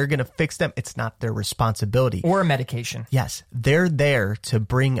think that they're going to fix them, it's not their responsibility. Or a medication. Yes, they're there to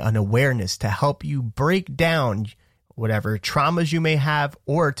bring an awareness, to help you break down whatever traumas you may have,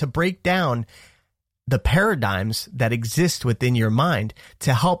 or to break down the paradigms that exist within your mind,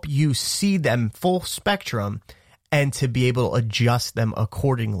 to help you see them full spectrum and to be able to adjust them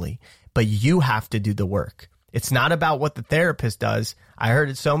accordingly. But you have to do the work. It's not about what the therapist does. I heard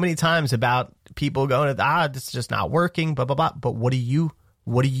it so many times about people going, this is just not working, blah, blah, blah. But what are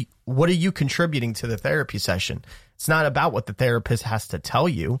you contributing to the therapy session? It's not about what the therapist has to tell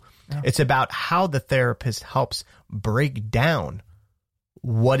you. No. It's about how the therapist helps break down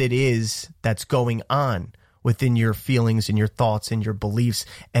what it is that's going on within your feelings and your thoughts and your beliefs,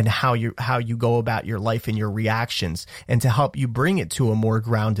 and how you go about your life and your reactions, and to help you bring it to a more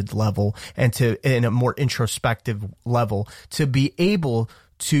grounded level and in a more introspective level, to be able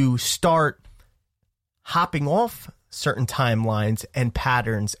to start hopping off certain timelines and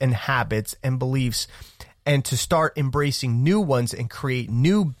patterns and habits and beliefs, and to start embracing new ones and create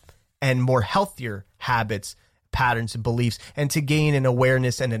new and more healthier habits, patterns, and beliefs, and to gain an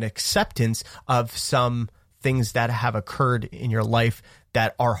awareness and an acceptance of some things that have occurred in your life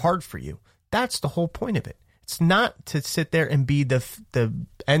that are hard for you. That's the whole point of it. It's not to sit there and be the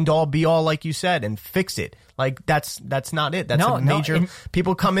end all be all, like you said, and fix it. Like that's not it. That's a major.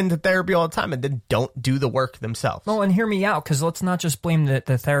 People come into therapy all the time and then don't do the work themselves. Well, and hear me out, because let's not just blame the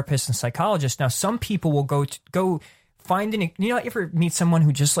therapist and psychologist. Now, some people will go find you ever meet someone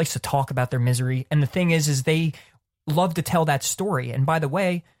who just likes to talk about their misery, and the thing is they love to tell that story. And by the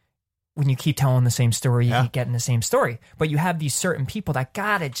way, when you keep telling the same story, you keep getting the same story. But you have these certain people that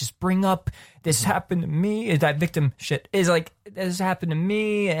gotta just bring up, this happened to me. That victim shit is like, this happened to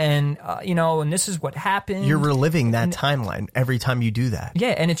me, and and this is what happened. You're reliving that timeline every time you do that.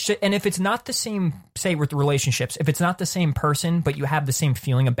 Yeah, and if it's not the same, say with the relationships, if it's not the same person, but you have the same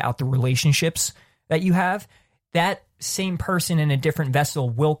feeling about the relationships that you have, that same person in a different vessel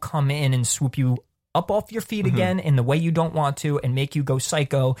will come in and swoop you up off your feet again in the way you don't want to and make you go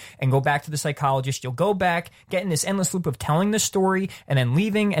psycho and go back to the psychologist. You'll go back, get in this endless loop of telling the story and then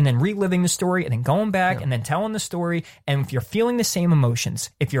leaving and then reliving the story and then going back and then telling the story. And if you're feeling the same emotions,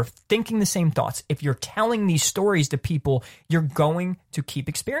 if you're thinking the same thoughts, if you're telling these stories to people, you're going to keep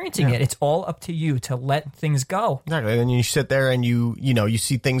experiencing it. It's all up to you to let things go. Exactly. And you sit there and you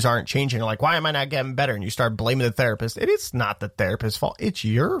see things aren't changing. You're like, why am I not getting better? And you start blaming the therapist. It is not the therapist's fault. It's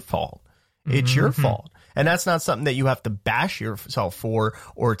your fault. It's your fault. And that's not something that you have to bash yourself for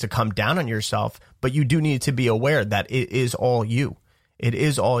or to come down on yourself, but you do need to be aware that it is all you. It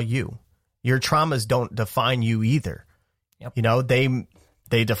is all you. Your traumas don't define you either. Yep. You know, they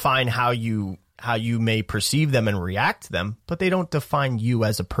define how you may perceive them and react to them, but they don't define you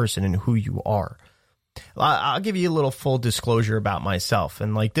as a person and who you are. I'll give you a little full disclosure about myself.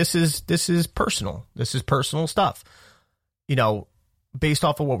 And like, this is personal. This is personal stuff. You know, based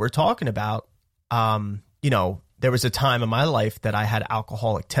off of what we're talking about, you know, there was a time in my life that I had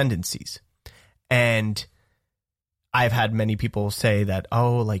alcoholic tendencies. And I've had many people say that,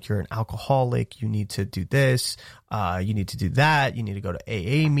 oh, like you're an alcoholic, you need to do this, you need to do that, you need to go to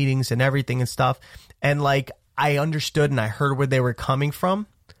AA meetings and everything and stuff. And like, I understood and I heard where they were coming from.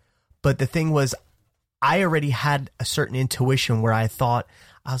 But the thing was, I already had a certain intuition where I thought,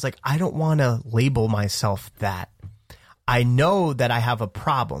 I was like, I don't want to label myself that. I know that I have a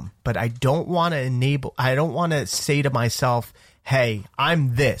problem, but I don't want to say to myself, hey,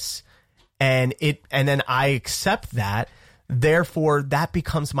 I'm this. And then I accept that. Therefore, that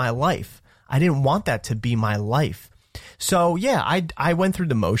becomes my life. I didn't want that to be my life. So yeah, I went through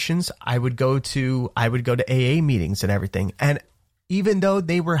the motions. I would go to AA meetings and everything. And even though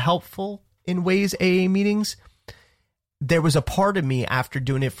they were helpful in ways, AA meetings, there was a part of me after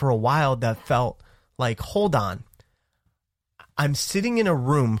doing it for a while that felt like, hold on. I'm sitting in a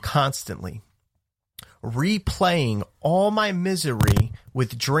room constantly replaying all my misery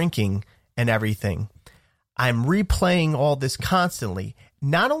with drinking and everything. I'm replaying all this constantly.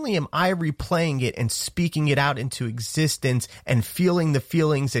 Not only am I replaying it and speaking it out into existence and feeling the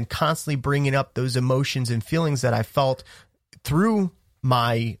feelings and constantly bringing up those emotions and feelings that I felt through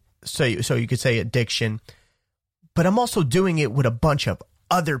my, so you could say addiction, but I'm also doing it with a bunch of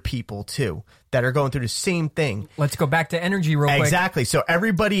other people too that are going through the same thing. Let's go back to energy real quick. Exactly. So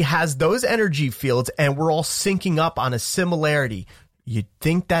everybody has those energy fields and we're all syncing up on a similarity. You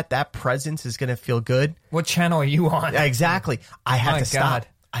think that presence is going to feel good? What channel are you on? Exactly. I had to stop.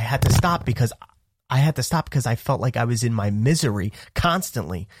 I had to stop because I felt like I was in my misery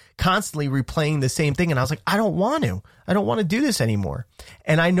constantly replaying the same thing. And I was like, I don't want to do this anymore.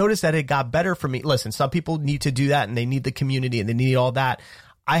 And I noticed that it got better for me. Listen, some people need to do that and they need the community and they need all that.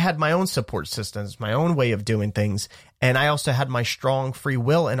 I had my own support systems, my own way of doing things. And I also had my strong free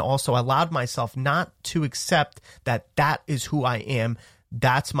will and also allowed myself not to accept that is who I am.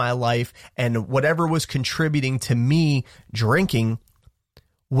 That's my life. And whatever was contributing to me drinking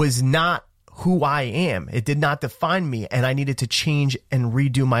was not who I am. It did not define me, and I needed to change and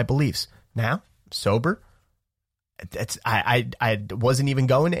redo my beliefs. Now, sober, I wasn't even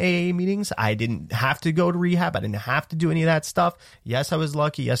going to AA meetings. I didn't have to go to rehab. I didn't have to do any of that stuff. Yes, I was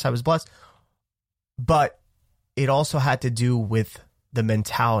lucky. Yes, I was blessed. But it also had to do with the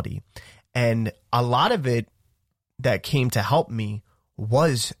mentality. And a lot of it that came to help me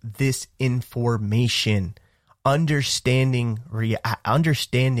was this information. Understanding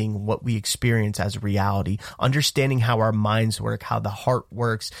what we experience as reality, understanding how our minds work, how the heart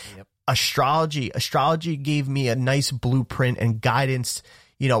works. Yep. Astrology gave me a nice blueprint and guidance,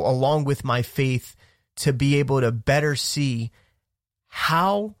 you know, along with my faith to be able to better see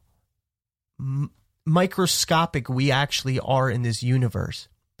how microscopic we actually are in this universe,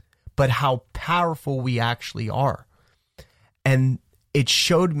 but how powerful we actually are. And it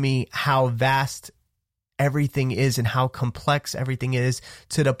showed me how vast everything is and how complex everything is,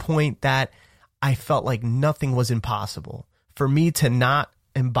 to the point that I felt like nothing was impossible. For me to not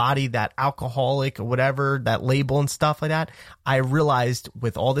embody that alcoholic or whatever, that label and stuff like that, I realized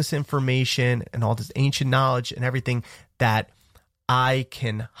with all this information and all this ancient knowledge and everything that I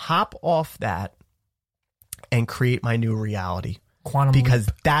can hop off that and create my new reality. Quantum because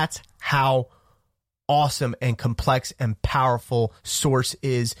leap. That's how awesome and complex and powerful Source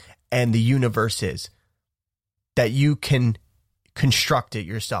is and the universe is. That you can construct it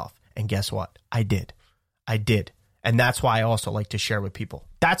yourself. And guess what? I did. And that's why I also like to share with people.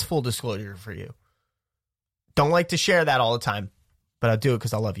 That's full disclosure for you. Don't like to share that all the time, but I'll do it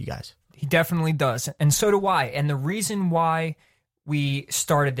because I love you guys. He definitely does. And so do I. And the reason why we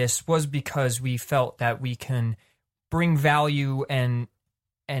started this was because we felt that we can bring value and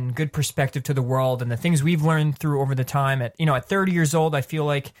and good perspective to the world and the things we've learned through over the time. At 30 years old, I feel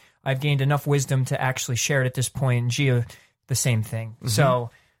like I've gained enough wisdom to actually share it at this point. And Gio, the same thing. Mm-hmm. So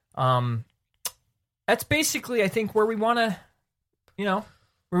that's basically, I think, where we want to,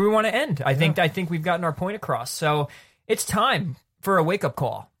 end. I think we've gotten our point across. So it's time for a wake-up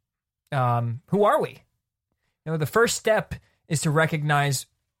call. Who are we? The first step is to recognize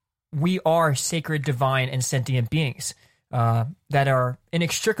we are sacred, divine, and sentient beings that are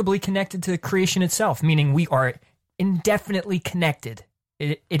inextricably connected to creation itself, meaning we are indefinitely connected.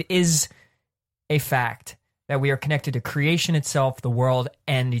 It is a fact that we are connected to creation itself, the world,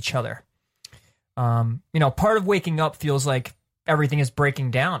 and each other. Part of waking up feels like everything is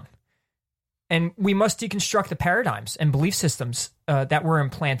breaking down. And we must deconstruct the paradigms and belief systems that were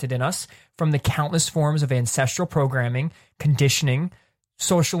implanted in us from the countless forms of ancestral programming, conditioning,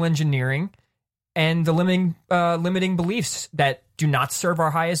 social engineering, and the limiting beliefs that do not serve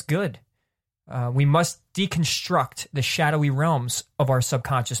our highest good. We must deconstruct the shadowy realms of our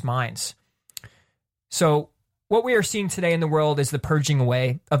subconscious minds. So what we are seeing today in the world is the purging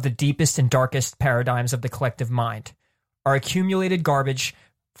away of the deepest and darkest paradigms of the collective mind, our accumulated garbage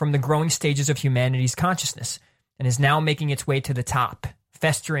from the growing stages of humanity's consciousness, and is now making its way to the top,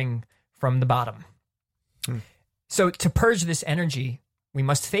 festering from the bottom. So to purge this energy, we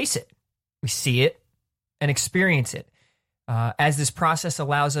must face it. We see it and experience it, as this process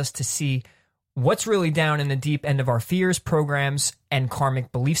allows us to see what's really down in the deep end of our fears, programs, and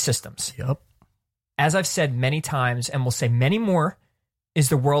karmic belief systems. Yep. As I've said many times, and will say many more, is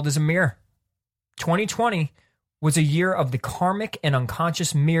the world is a mirror. 2020 was a year of the karmic and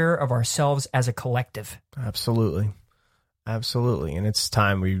unconscious mirror of ourselves as a collective. Absolutely. And it's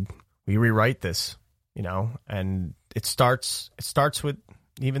time we rewrite this, and it starts with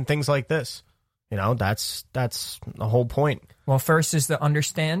even things like this. That's the whole point. Well, first is the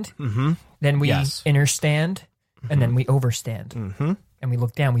understand, mm-hmm. Then we understand, mm-hmm. and then we overstand. Mm-hmm. And we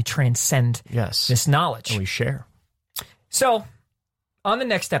look down, we transcend this knowledge. And we share. So, on the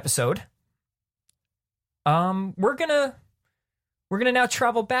next episode, we're gonna now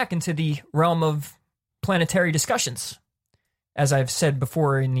travel back into the realm of planetary discussions. As I've said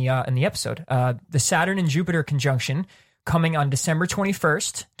before in the episode, the Saturn and Jupiter conjunction coming on December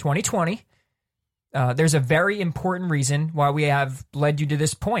 21st, 2020. There's a very important reason why we have led you to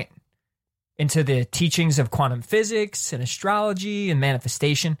this point, into the teachings of quantum physics and astrology and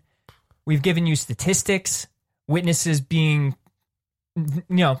manifestation. We've given you statistics, witnesses being,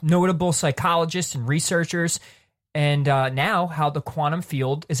 notable psychologists and researchers, and now how the quantum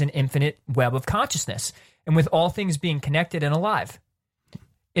field is an infinite web of consciousness, and with all things being connected and alive.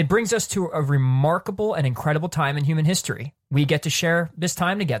 It brings us to a remarkable and incredible time in human history. We get to share this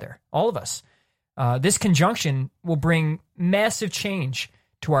time together, all of us. This conjunction will bring massive change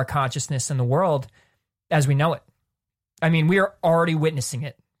to our consciousness and the world as we know it. I mean, we are already witnessing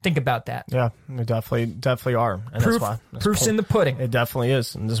it. Think about that. Yeah, we definitely are. And proof's in the pudding. It definitely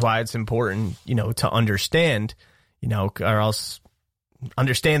is. And that's why it's important, to understand, or else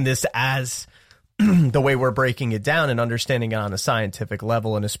understand this as the way we're breaking it down and understanding it on a scientific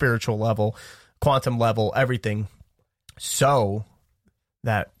level and a spiritual level, quantum level, everything, so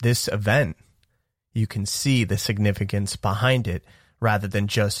that this event, you can see the significance behind it rather than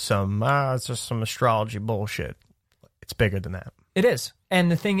just it's just some astrology bullshit. It's bigger than that. It is.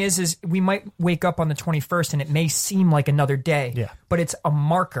 And the thing is we might wake up on the 21st and it may seem like another day, but it's a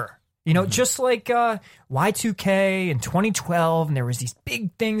marker. Just like Y2K and 2012, and there was these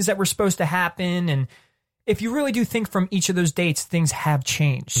big things that were supposed to happen. And if you really do think from each of those dates, things have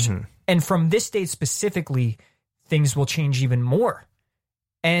changed. Mm-hmm. And from this date specifically, things will change even more.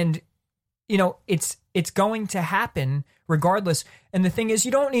 And, it's going to happen regardless. And the thing is,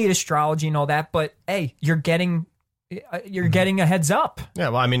 you don't need astrology and all that, but hey, you're getting a heads up. Yeah,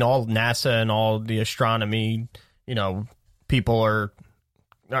 well, I mean, all NASA and all the astronomy, people are.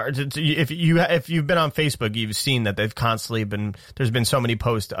 If you've been on Facebook, you've seen that they've constantly there's been so many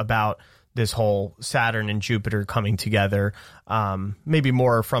posts about this whole Saturn and Jupiter coming together, maybe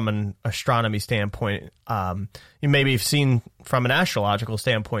more from an astronomy standpoint. You maybe have seen from an astrological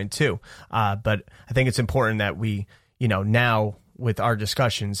standpoint too. But I think it's important that we, now with our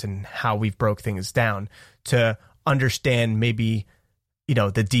discussions and how we've broke things down to understand maybe,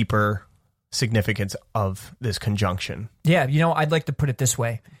 the deeper significance of this conjunction. Yeah, I'd like to put it this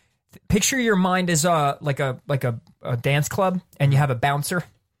way. Picture your mind as like a dance club, and you have a bouncer.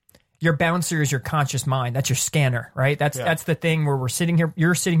 Your bouncer is your conscious mind. That's your scanner, right? That's the thing where we're sitting here.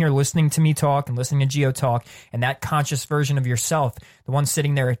 You're sitting here listening to me talk and listening to Gio talk, and that conscious version of yourself, the one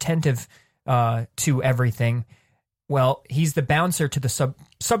sitting there attentive to everything, Well, he's the bouncer to the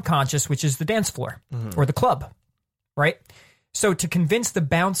subconscious, which is the dance floor or the club, right? So to convince the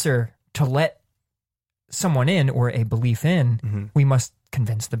bouncer to let someone in or a belief in, we must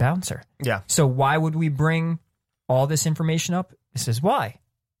convince the bouncer. Yeah. So why would we bring all this information up? This is why.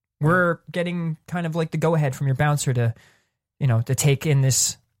 We're getting kind of like the go-ahead from your bouncer to, to take in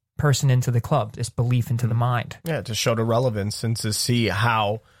this person into the club, this belief into the mind. Yeah, to show the relevance and to see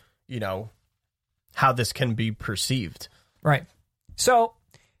how, how this can be perceived. Right. So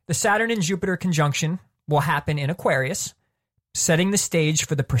the Saturn and Jupiter conjunction will happen in Aquarius, setting the stage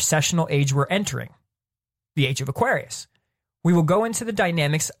for the precessional age we're entering, the age of Aquarius. We will go into the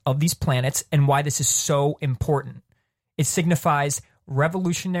dynamics of these planets and why this is so important. It signifies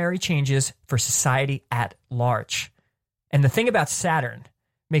revolutionary changes for society at large. And the thing about Saturn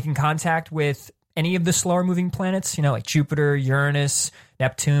making contact with any of the slower moving planets, like Jupiter, Uranus,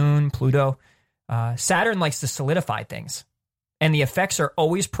 Neptune, Pluto, Saturn likes to solidify things. And the effects are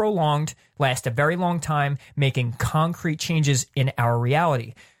always prolonged, last a very long time, making concrete changes in our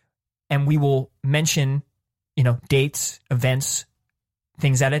reality. And we will mention, dates, events,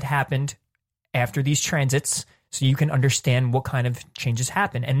 things that had happened after these transits so you can understand what kind of changes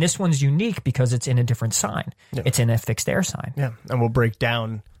happen. And this one's unique because it's in a different sign. Yeah. It's in a fixed air sign. Yeah. And we'll break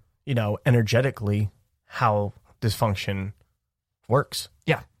down, energetically how dysfunction works.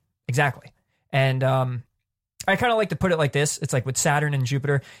 Yeah, exactly. And I kind of like to put it like this. It's like with Saturn and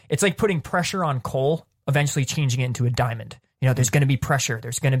Jupiter, it's like putting pressure on coal, eventually changing it into a diamond. There's going to be pressure.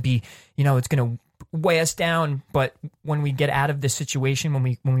 There's going to be, it's going to weigh us down. But when we get out of this situation, when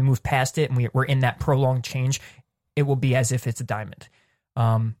we move past it and we're in that prolonged change, it will be as if it's a diamond.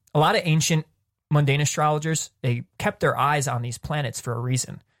 A lot of ancient mundane astrologers, they kept their eyes on these planets for a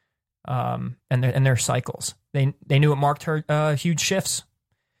reason, and their cycles. They knew it marked huge shifts.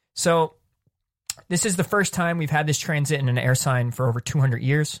 So this is the first time we've had this transit in an air sign for over 200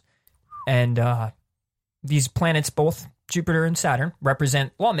 years. And these planets, both Jupiter and Saturn,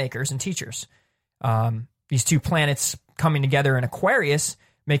 represent lawmakers and teachers. These two planets coming together in Aquarius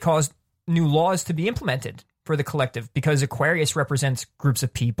may cause new laws to be implemented for the collective because Aquarius represents groups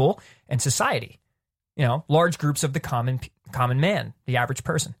of people and society, large groups of the common man, the average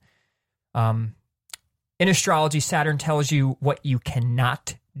person. In astrology, Saturn tells you what you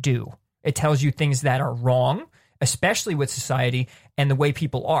cannot do. It tells you things that are wrong, especially with society and the way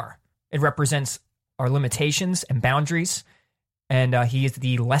people are. It represents our limitations and boundaries, and he is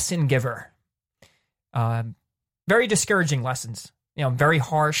the lesson giver. Very discouraging lessons, very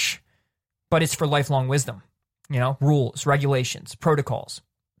harsh, but it's for lifelong wisdom, rules, regulations, protocols.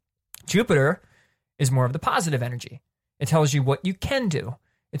 Jupiter is more of the positive energy. It tells you what you can do.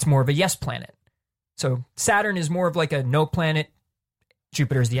 It's more of a yes planet. So Saturn is more of like a no planet.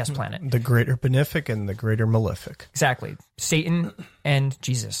 Jupiter is the yes planet. The greater benefic and the greater malefic. Exactly. Satan and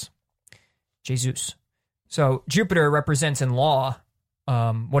Jesus. So Jupiter represents in law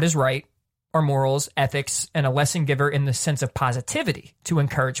what is right, our morals, ethics, and a lesson giver in the sense of positivity to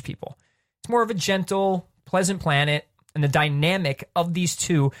encourage people. It's more of a gentle, pleasant planet, and the dynamic of these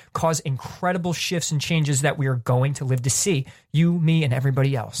two cause incredible shifts and changes that we are going to live to see. You, me, and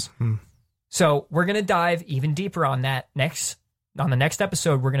everybody else. So we're going to dive even deeper on that next. On the next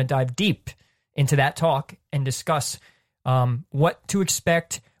episode, we're going to dive deep into that talk and discuss what to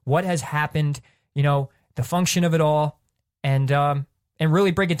expect, what has happened, the function of it all, and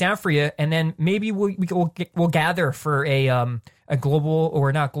really break it down for you. And then maybe we'll gather for a global,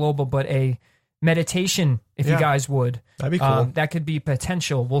 or not global, but a meditation, if you guys would. That'd be cool. That could be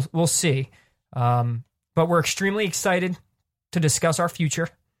potential. We'll see. But we're extremely excited to discuss our future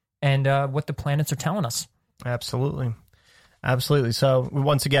and what the planets are telling us. Absolutely. So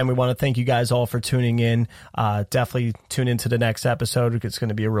once again, we want to thank you guys all for tuning in. Definitely tune into the next episode. It's going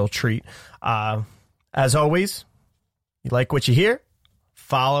to be a real treat. As always, you like what you hear,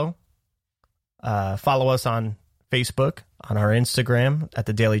 follow us on Facebook, on our Instagram at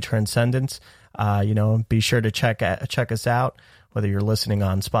The Daily Transcendence. Be sure to check us out, whether you're listening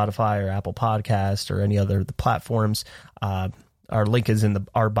on Spotify or Apple Podcasts or any other the platforms. Our link is in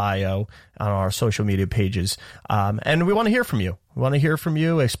our bio on our social media pages. And we want to hear from you. We want to hear from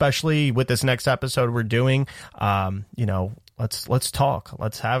you, especially with this next episode we're doing. Let's talk.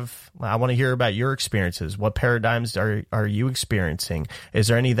 I want to hear about your experiences. What paradigms are you experiencing? Is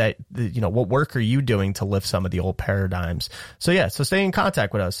there any that, what work are you doing to lift some of the old paradigms? So stay in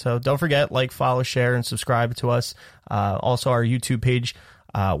contact with us. So don't forget, like, follow, share, and subscribe to us. Also, our YouTube page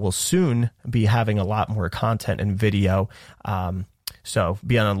will soon be having a lot more content and video. So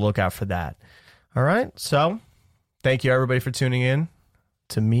be on the lookout for that. All right. So thank you everybody for tuning in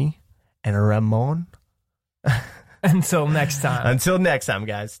to me and Ramon. Until next time. Until next time,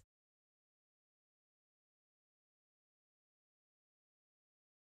 guys.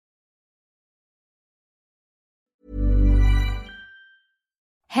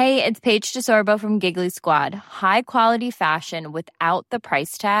 Hey, it's Paige DeSorbo from Giggly Squad. High quality fashion without the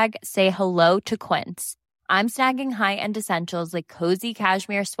price tag. Say hello to Quince. I'm snagging high-end essentials like cozy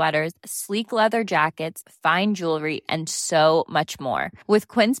cashmere sweaters, sleek leather jackets, fine jewelry, and so much more. With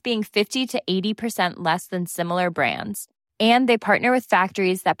Quince being 50 to 80% less than similar brands. And they partner with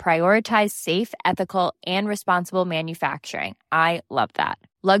factories that prioritize safe, ethical, and responsible manufacturing. I love that.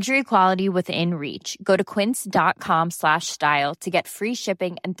 Luxury quality within reach. Go to quince.com/style to get free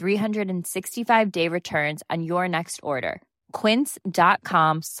shipping and 365-day returns on your next order.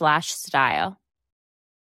 Quince.com/style.